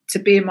back to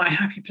be in my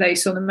happy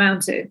place on the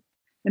mountain.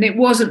 And it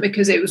wasn't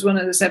because it was one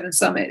of the 7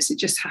 summits. It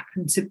just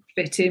happened to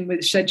fit in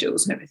with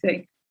schedules and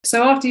everything.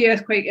 So after the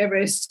earthquake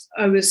Everest,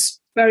 I was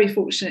very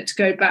fortunate to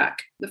go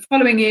back the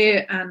following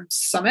year and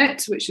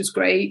summit, which was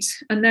great.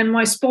 And then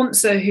my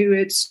sponsor, who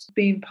had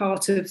been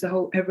part of the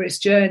whole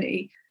Everest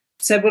journey,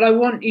 said, well, I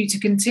want you to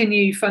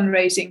continue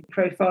fundraising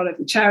profile of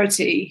the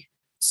charity.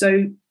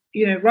 So,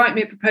 write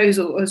me a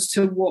proposal as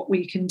to what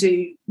we can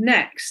do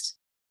next.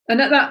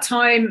 And at that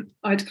time,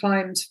 I'd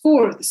climbed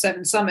 4 of the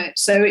 7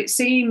 summits. So it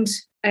seemed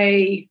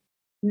a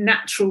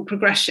natural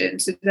progression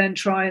to then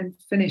try and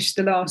finish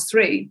the last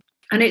 3.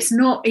 And it's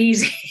not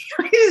easy.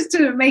 I just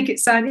to make it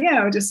sound,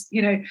 I'll just,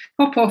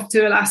 hop off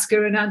to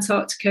Alaska and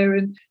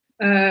Antarctica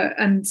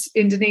and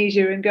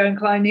Indonesia and go and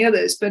climb the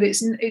others. But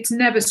it's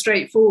never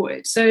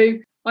straightforward. So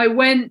I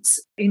went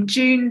in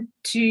June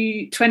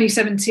to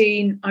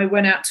 2017. I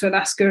went out to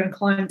Alaska and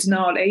climbed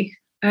Denali,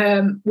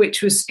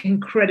 which was an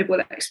incredible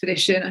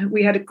expedition.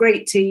 We had a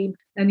great team,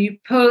 and you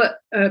pull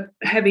a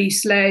heavy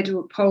sled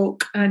or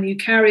polk, and you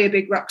carry a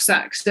big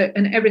rucksack,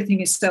 and everything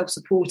is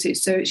self-supported.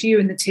 So it's you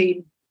and the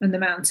team and the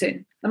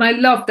mountain. And I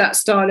loved that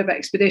style of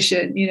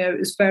expedition. It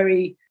was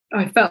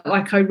I felt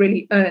like I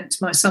really earned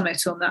my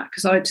summit on that,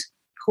 because I'd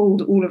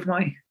pulled all of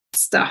my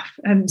stuff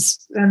and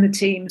the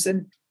teams.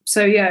 And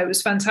so, it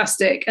was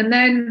fantastic. And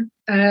then,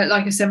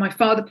 like I said, my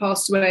father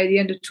passed away at the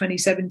end of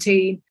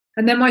 2017.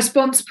 And then my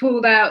sponsor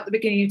pulled out at the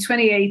beginning of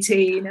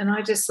 2018. And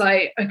I just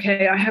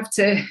okay, I have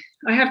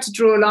to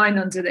draw a line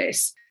under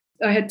this.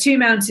 I had 2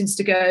 mountains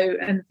to go,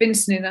 and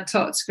Vinson in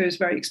Antarctica is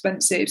very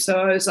expensive. So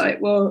I was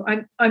like, well,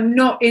 I'm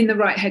not in the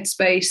right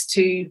headspace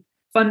to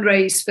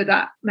fundraise for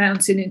that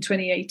mountain in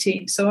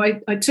 2018. So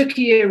I took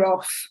a year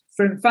off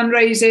from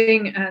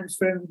fundraising and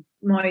from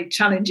my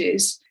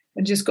challenges,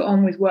 and just got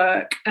on with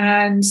work.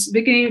 And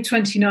beginning of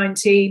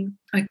 2019,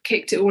 I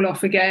kicked it all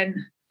off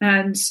again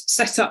and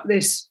set up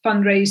this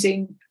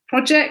fundraising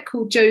project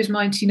called Jo's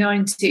Mighty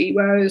 90,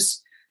 where I was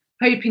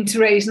hoping to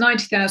raise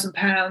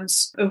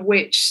 £90,000, of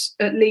which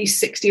at least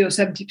 60 or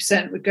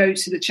 70% would go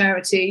to the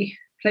charity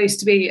Place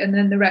to Be, and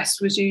then the rest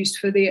was used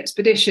for the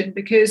expedition,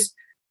 because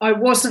I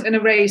wasn't going to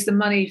raise the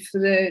money for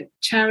the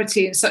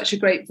charity in such a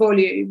great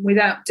volume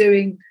without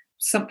doing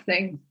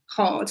something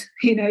hard.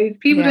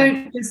 People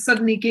don't just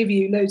suddenly give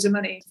you loads of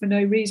money for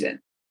no reason.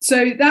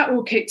 So that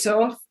all kicked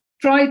off.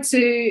 Tried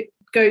to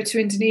go to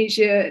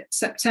Indonesia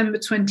September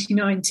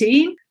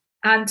 2019,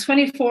 and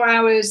 24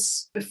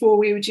 hours before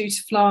we were due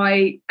to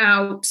fly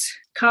out,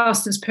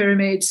 Carsten's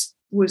Pyramid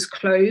was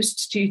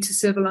closed due to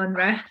civil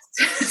unrest.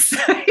 So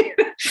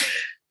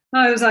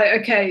I was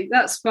like, okay,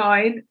 that's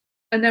fine.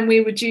 And then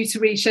we were due to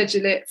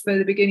reschedule it for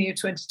the beginning of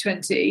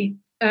 2020.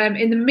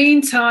 In the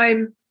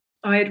meantime,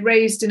 I had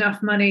raised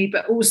enough money,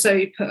 but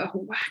also put a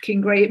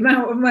whacking great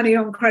amount of money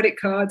on credit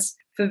cards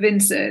for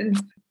Vincent,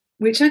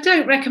 which I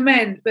don't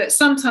recommend, but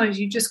sometimes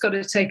you just got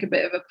to take a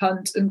bit of a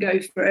punt and go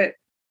for it.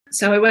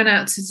 So I went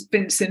out to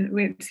Vincent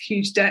with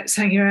huge debts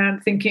hanging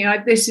around thinking,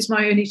 this is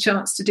my only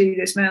chance to do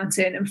this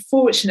mountain. And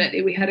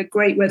fortunately, we had a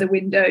great weather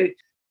window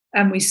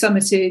and we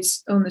summited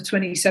on the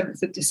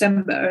 27th of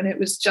December and it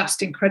was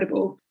just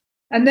incredible.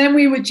 And then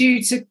we were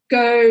due to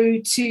go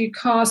to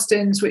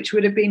Carstens, which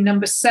would have been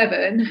number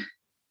 7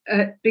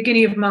 at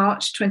beginning of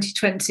March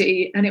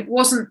 2020. And it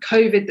wasn't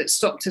COVID that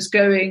stopped us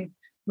going,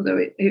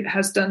 although it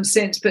has done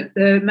since, but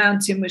the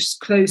mountain was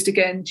closed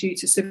again due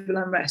to civil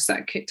unrest.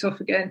 That kicked off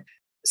again.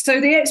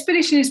 So the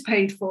expedition is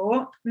paid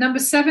for. Number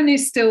 7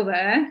 is still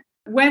there.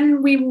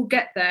 When we will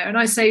get there, and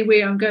I say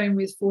we, I'm going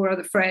with 4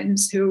 other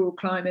friends who are all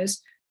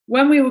climbers.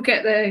 When we will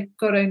get there,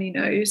 God only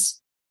knows.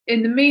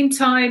 In the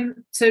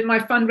meantime, so my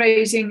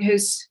fundraising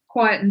has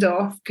quietened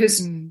off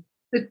because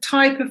the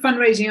type of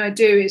fundraising I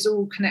do is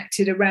all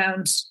connected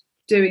around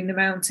doing the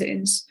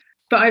mountains.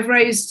 But I've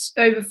raised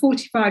over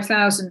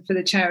 45,000 for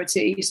the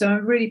charity, so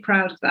I'm really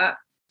proud of that.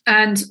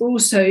 And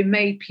also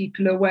made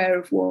people aware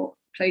of what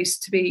Place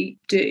to Be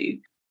do.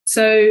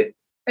 So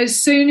as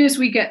soon as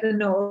we get the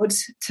nod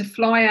to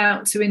fly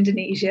out to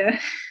Indonesia,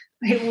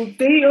 it will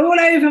be all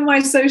over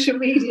my social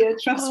media,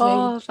 trust me.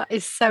 Oh, that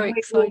is so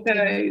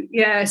exciting.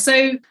 Yeah,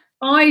 so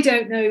I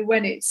don't know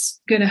when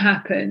it's going to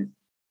happen.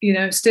 You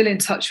know, still in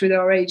touch with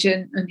our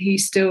agent, and he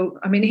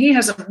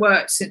hasn't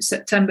worked since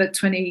September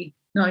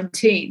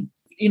 2019,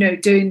 you know,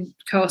 doing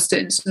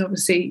Carstens. And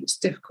obviously it's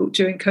difficult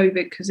during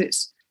COVID because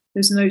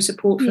there's no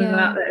support from them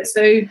out there.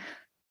 So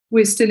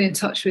we're still in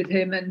touch with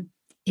him, and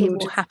it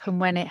will happen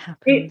when it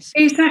happens.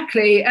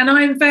 Exactly. And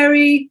I'm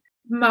very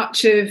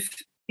much of,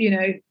 you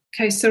know,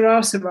 que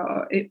sera,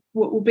 sera.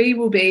 What will be,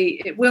 will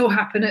be. It will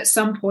happen at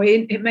some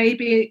point. It may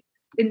be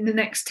in the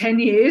next 10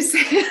 years.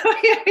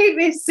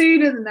 Maybe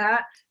sooner than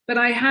that. But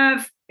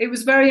it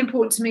was very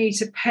important to me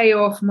to pay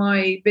off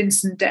my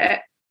Vincent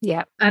debt.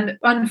 Yeah. And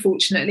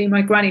unfortunately,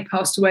 my granny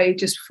passed away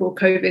just before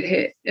COVID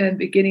hit at the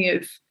beginning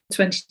of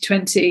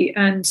 2020.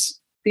 And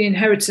the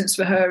inheritance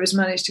for her has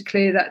managed to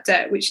clear that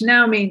debt, which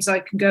now means I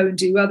can go and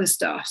do other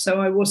stuff.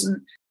 So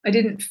it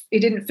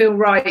didn't feel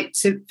right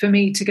for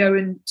me to go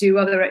and do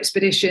other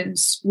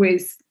expeditions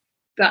with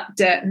that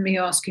debt and me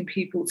asking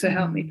people to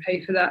help me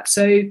pay for that.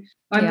 So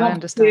I'm off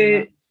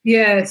to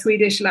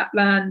Swedish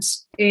Lapland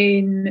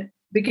in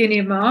beginning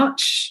of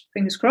March,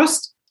 fingers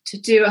crossed, to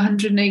do a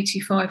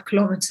 185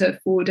 kilometre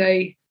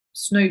 4-day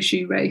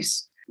snowshoe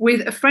race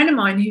with a friend of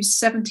mine who's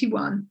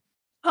 71.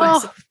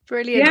 Oh,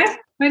 brilliant. Yeah,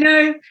 I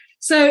know.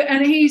 So,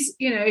 and he's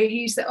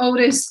the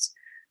oldest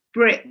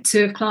Brit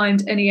to have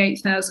climbed any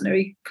 8,000.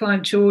 He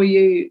climbed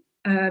Choyu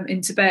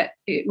in Tibet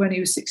when he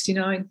was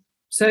 69.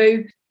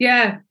 So,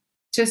 yeah,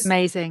 just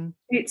amazing.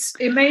 It's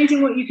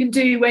amazing what you can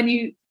do when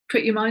you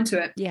put your mind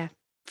to it. Yeah,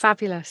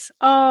 fabulous.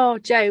 Oh,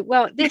 Jo,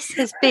 well, this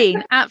has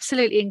been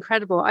absolutely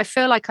incredible. I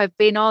feel like I've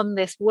been on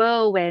this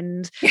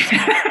whirlwind,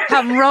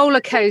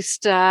 roller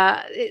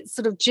coaster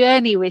sort of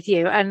journey with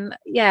you. And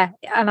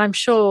I'm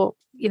sure,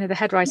 you know, the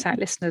Head Right Out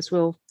listeners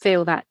will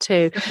feel that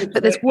too.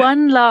 But there's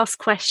one last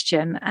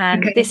question,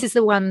 and this is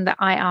the one that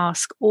I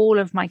ask all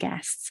of my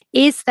guests.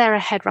 Is there a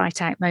Head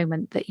Right Out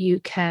moment that you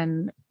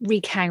can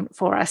recount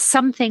for us?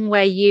 Something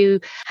where you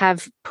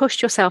have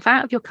pushed yourself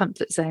out of your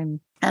comfort zone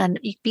and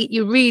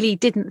you really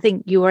didn't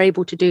think you were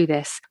able to do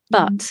this,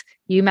 but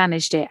you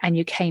managed it and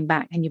you came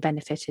back and you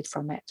benefited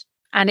from it.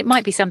 And it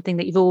might be something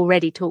that you've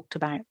already talked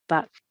about,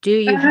 but do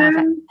you have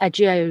a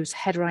Jo's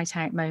Head Right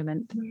Out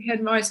moment?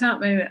 Head Right Out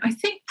moment. I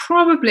think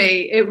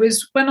probably it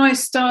was when I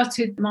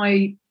started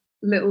my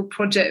little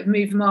project,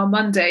 Move a Mile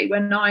Monday,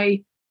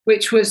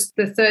 which was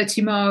the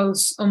 30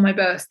 miles on my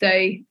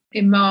birthday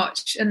in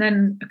March. And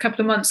then a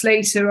couple of months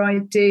later, I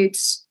did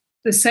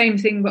the same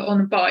thing, but on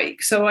a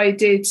bike. So I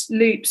did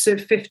loops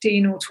of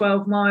 15 or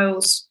 12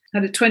 miles,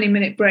 had a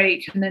 20-minute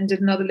break, and then did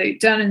another loop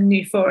down in the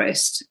New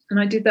Forest. And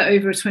I did that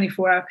over a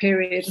 24-hour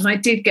period. And I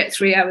did get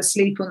 3 hours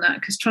sleep on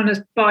that, because trying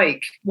to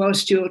bike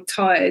whilst you're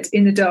tired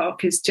in the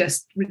dark is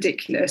just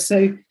ridiculous.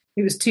 So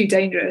it was too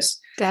dangerous.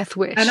 Death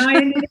wish. And I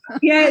ended up,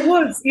 it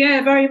was. Yeah,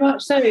 very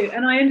much so.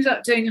 And I ended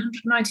up doing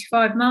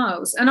 195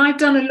 miles. And I've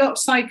done a lot of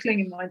cycling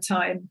in my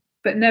time,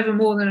 but never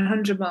more than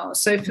 100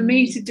 miles. So for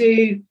me to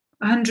do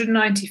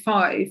 195,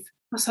 I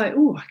was like,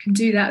 oh, I can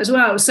do that as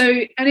well. So,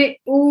 and it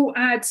all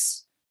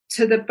adds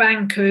to the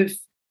bank of,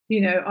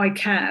 you know, I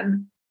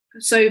can.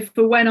 So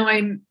for when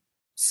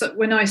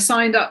I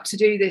signed up to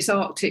do this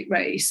Arctic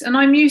race, and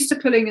I'm used to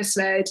pulling a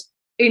sled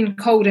in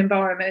cold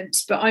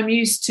environments, but I'm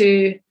used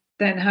to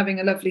then having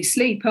a lovely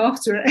sleep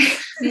after it.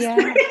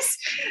 Yeah.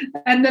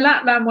 And the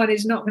Lapland one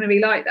is not going to be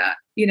like that.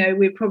 You know,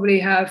 we probably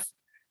have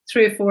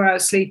 3 or 4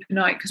 hours sleep a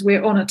night because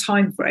we're on a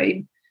time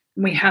frame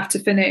and we have to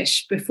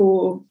finish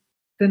before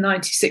the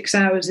 96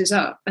 hours is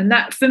up. And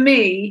that, for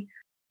me,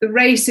 the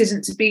race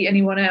isn't to beat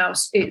anyone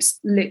else. It's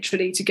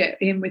literally to get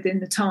in within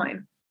the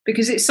time,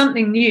 because it's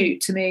something new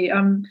to me.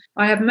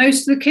 I have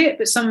most of the kit,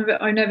 but some of it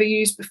I never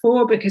used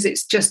before because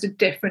it's just a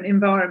different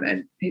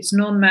environment. It's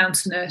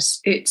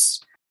non-mountainous.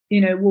 It's, you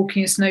know,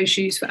 walking in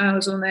snowshoes for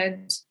hours on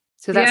end.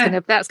 So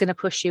that's gonna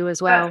push you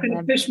as well. That's going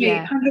to push me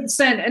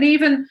 100%. And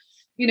even,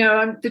 you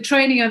know, the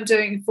training I'm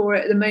doing for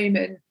it at the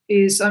moment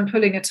is I'm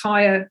pulling a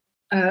tyre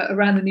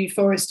around the New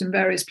Forest and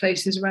various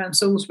places around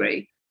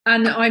Salisbury,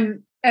 and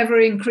I'm ever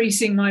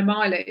increasing my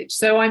mileage.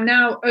 So I'm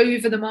now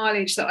over the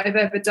mileage that I've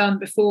ever done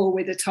before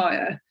with a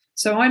tyre.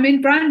 So I'm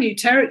in brand new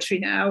territory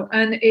now,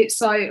 and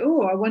it's like,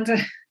 oh, I wonder,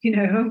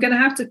 I'm going to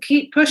have to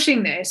keep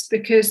pushing this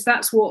because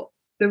that's what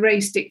the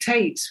race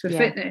dictates for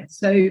fitness.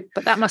 So,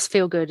 but that must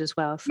feel good as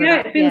well. So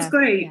it feels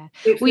great.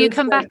 Yeah. Will you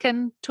come back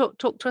and talk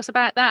to us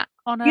about that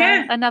on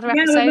another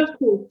episode?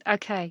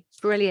 Okay,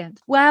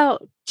 brilliant. Well,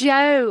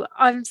 Jo,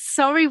 I'm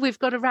sorry we've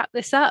got to wrap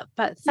this up,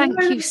 but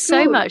thank you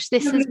so much.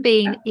 This has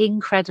been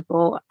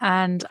incredible,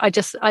 and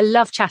I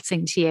love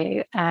chatting to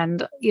you.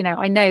 And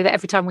I know that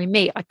every time we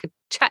meet, I could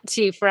chat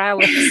to you for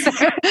hours.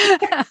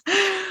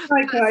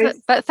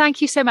 But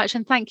thank you so much,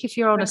 and thank you for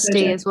your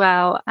honesty as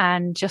well,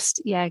 and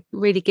just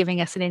really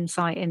giving us an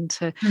insight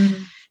into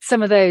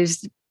some of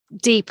those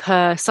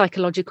deeper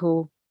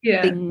psychological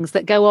things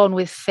that go on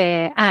with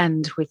fear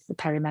and with the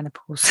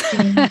perimenopause.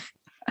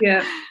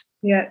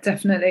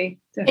 Definitely.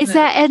 Is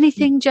there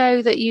anything,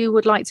 Jo, that you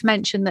would like to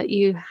mention that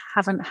you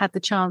haven't had the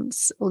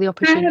chance or the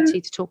opportunity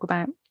to talk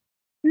about?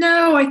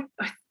 No,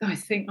 I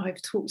think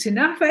I've talked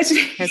enough,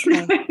 actually.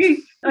 Okay.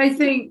 I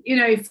think,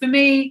 for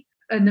me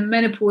and the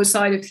menopause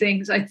side of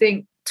things, I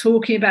think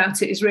talking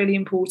about it is really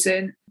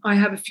important. I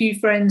have a few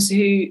friends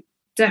who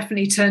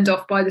definitely turned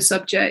off by the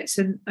subject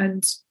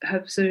and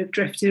have sort of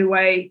drifted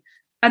away.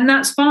 And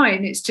that's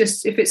fine. It's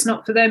just, if it's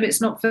not for them,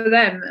 it's not for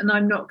them. And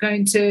I'm not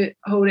going to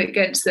hold it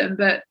against them.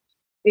 But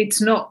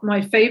it's not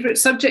my favourite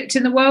subject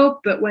in the world.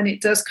 But when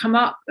it does come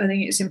up, I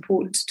think it's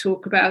important to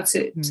talk about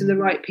it to the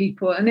right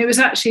people. And it was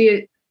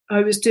actually,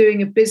 I was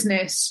doing a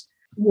business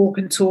walk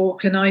and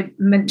talk, and I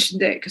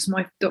mentioned it because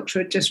my doctor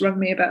had just rung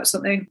me about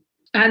something.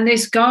 And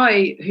this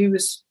guy who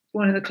was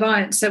one of the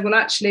clients said, well,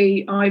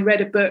 actually, I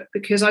read a book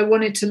because I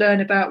wanted to learn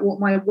about what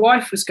my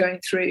wife was going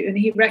through. And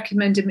he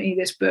recommended me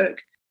this book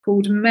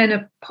called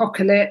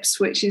Menopocalypse,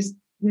 which is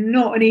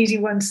not an easy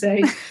one to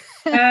say.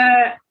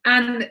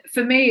 And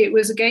for me, it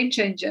was a game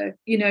changer,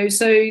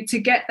 so to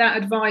get that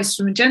advice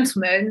from a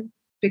gentleman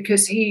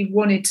because he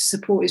wanted to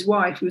support his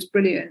wife was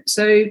brilliant.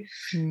 So,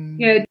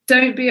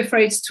 don't be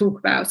afraid to talk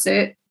about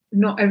it.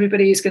 Not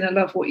everybody is going to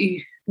love what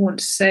you want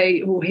to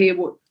say or hear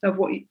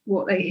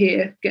what they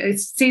hear.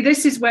 See,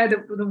 this is where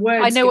the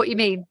words... I know what you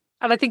mean.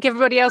 And I think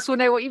everybody else will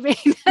know what you mean.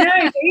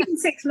 Even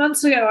 6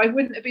 months ago, I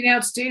wouldn't have been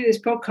able to do this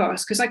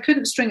podcast because I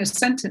couldn't string a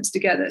sentence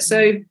together.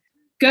 So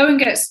go and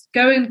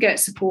get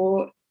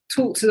support,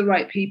 talk to the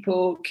right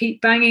people,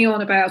 keep banging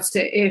on about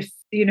it if,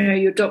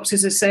 your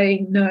doctors are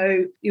saying,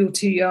 no, you're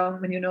too young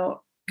when you're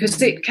not.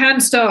 Because it can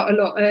start a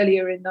lot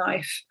earlier in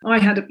life. I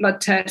had a blood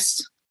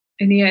test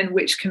in the end,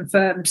 which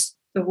confirms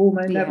the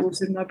hormone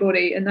levels in my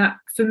body. And that,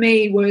 for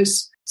me,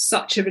 was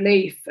such a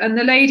relief. And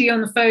the lady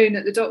on the phone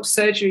at the doctor's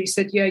surgery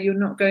said, you're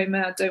not going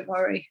mad, don't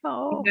worry.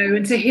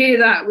 And to hear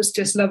that was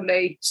just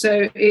lovely.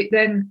 So it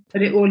then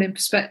put it all in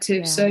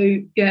perspective. So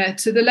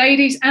to the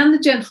ladies and the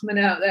gentlemen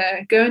out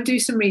there, go and do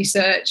some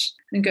research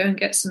and go and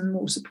get some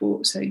more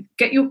support. So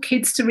get your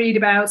kids to read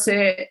about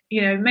it,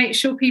 make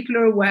sure people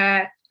are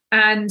aware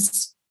and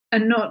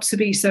not to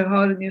be so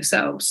hard on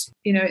yourselves.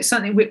 It's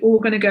something we're all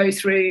going to go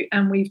through,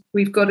 and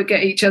we've got to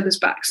get each other's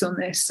backs on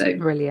this. So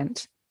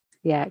brilliant.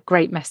 Yeah,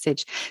 great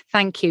message.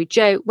 Thank you.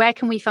 Jo, where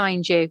can we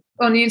find you?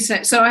 On the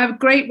internet. So I have a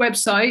great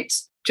website,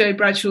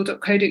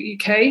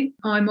 jobradshaw.co.uk.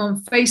 I'm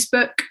on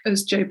Facebook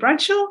as Jo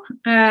Bradshaw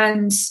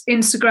and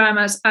Instagram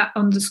as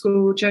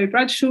 @_Jo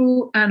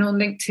Bradshaw, and on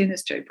LinkedIn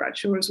as Jo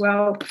Bradshaw as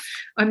well.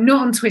 I'm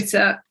not on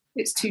Twitter.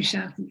 It's too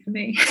shouty for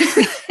me.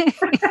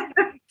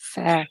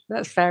 Fair.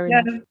 That's fair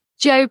enough.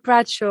 Jo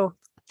Bradshaw,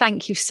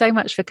 thank you so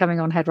much for coming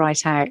on Head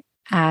Right Out.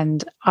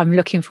 And I'm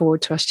looking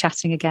forward to us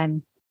chatting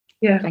again.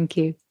 Yeah. Thank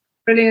you.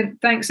 Brilliant.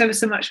 Thanks ever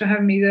so much for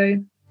having me,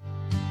 though.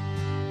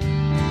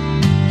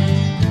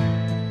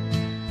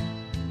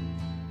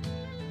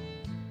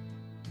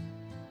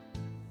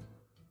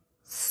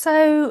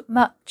 So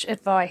much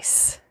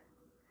advice.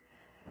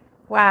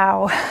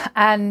 Wow.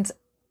 And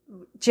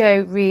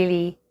Jo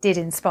really did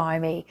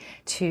inspire me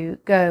to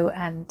go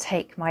and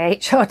take my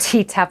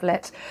HRT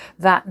tablet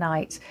that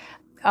night.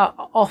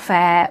 Off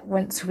air,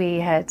 once we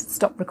had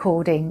stopped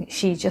recording,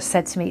 she just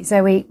said to me,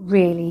 Zoe,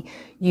 really,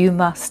 you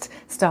must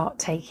start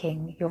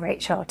taking your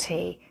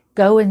HRT.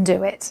 Go and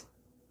do it.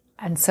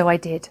 And so I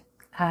did.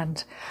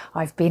 And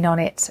I've been on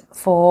it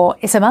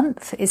it's a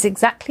month. It's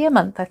exactly a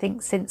month, I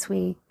think, since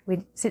we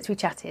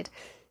chatted.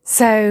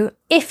 So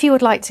if you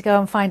would like to go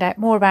and find out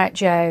more about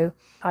Jo,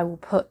 I will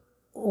put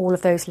all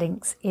of those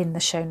links in the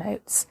show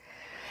notes.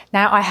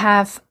 Now, I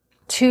have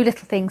two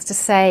little things to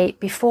say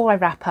before I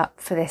wrap up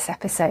for this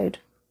episode.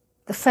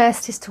 The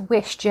first is to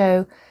wish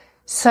Jo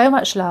so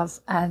much love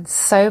and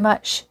so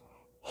much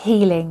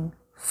healing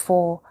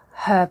for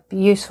her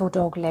beautiful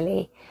dog,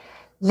 Lily.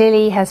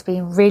 Lily has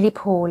been really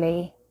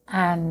poorly,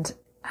 and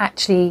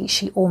actually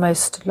she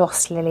almost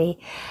lost Lily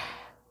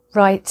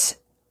right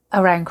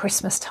around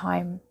Christmas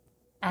time.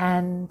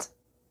 And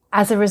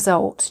as a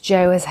result,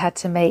 Jo has had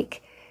to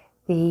make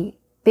the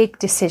big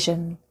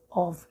decision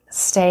of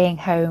staying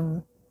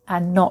home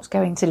and not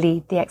going to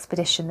lead the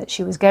expedition that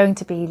she was going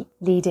to be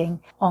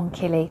leading on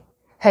Kili.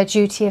 Her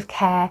duty of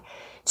care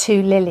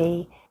to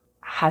Lily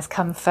has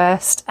come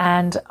first,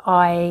 and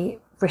I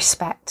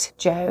respect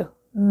Jo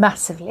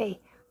massively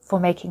for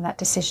making that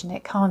decision.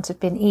 It can't have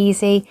been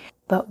easy,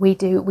 but we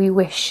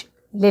wish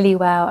Lily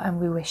well and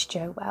we wish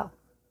Jo well.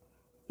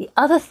 The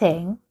other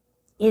thing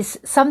is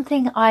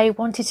something I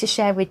wanted to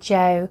share with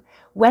Jo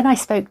when I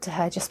spoke to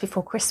her just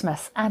before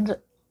Christmas, and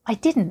I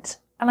didn't,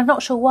 and I'm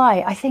not sure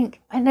why.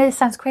 I know this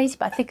sounds crazy,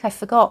 but I think I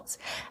forgot,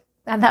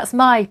 and that's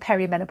my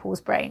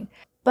perimenopause brain.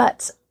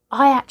 But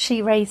I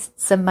actually raised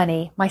some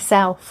money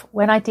myself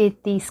when I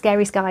did the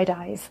Scary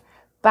Skydive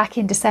back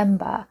in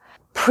December.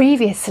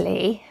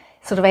 Previously,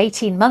 sort of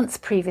 18 months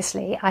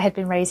previously, I had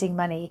been raising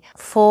money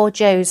for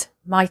Jo's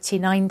Mighty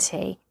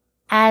 90,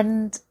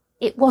 and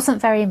it wasn't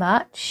very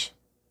much,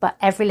 but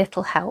every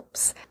little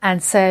helps.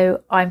 And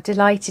so I'm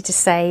delighted to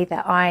say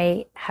that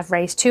I have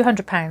raised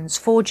 £200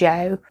 for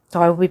Jo.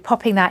 So I will be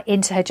popping that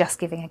into her Just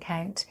Giving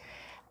account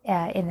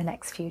in the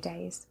next few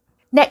days.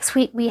 Next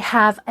week, we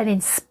have an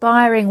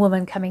inspiring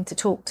woman coming to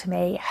talk to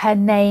me. Her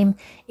name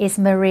is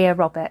Maria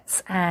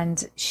Roberts,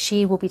 and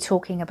she will be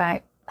talking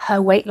about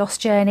her weight loss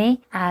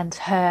journey and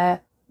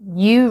her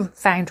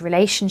newfound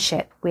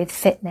relationship with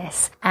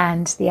fitness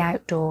and the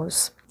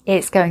outdoors.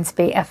 It's going to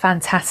be a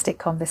fantastic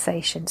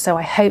conversation, so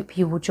I hope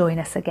you will join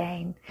us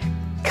again.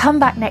 Come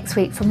back next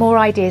week for more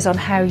ideas on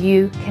how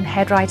you can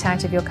head right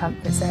out of your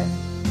comfort zone.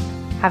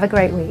 Have a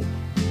great week.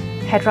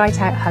 Head right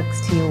out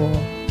hugs to you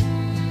all.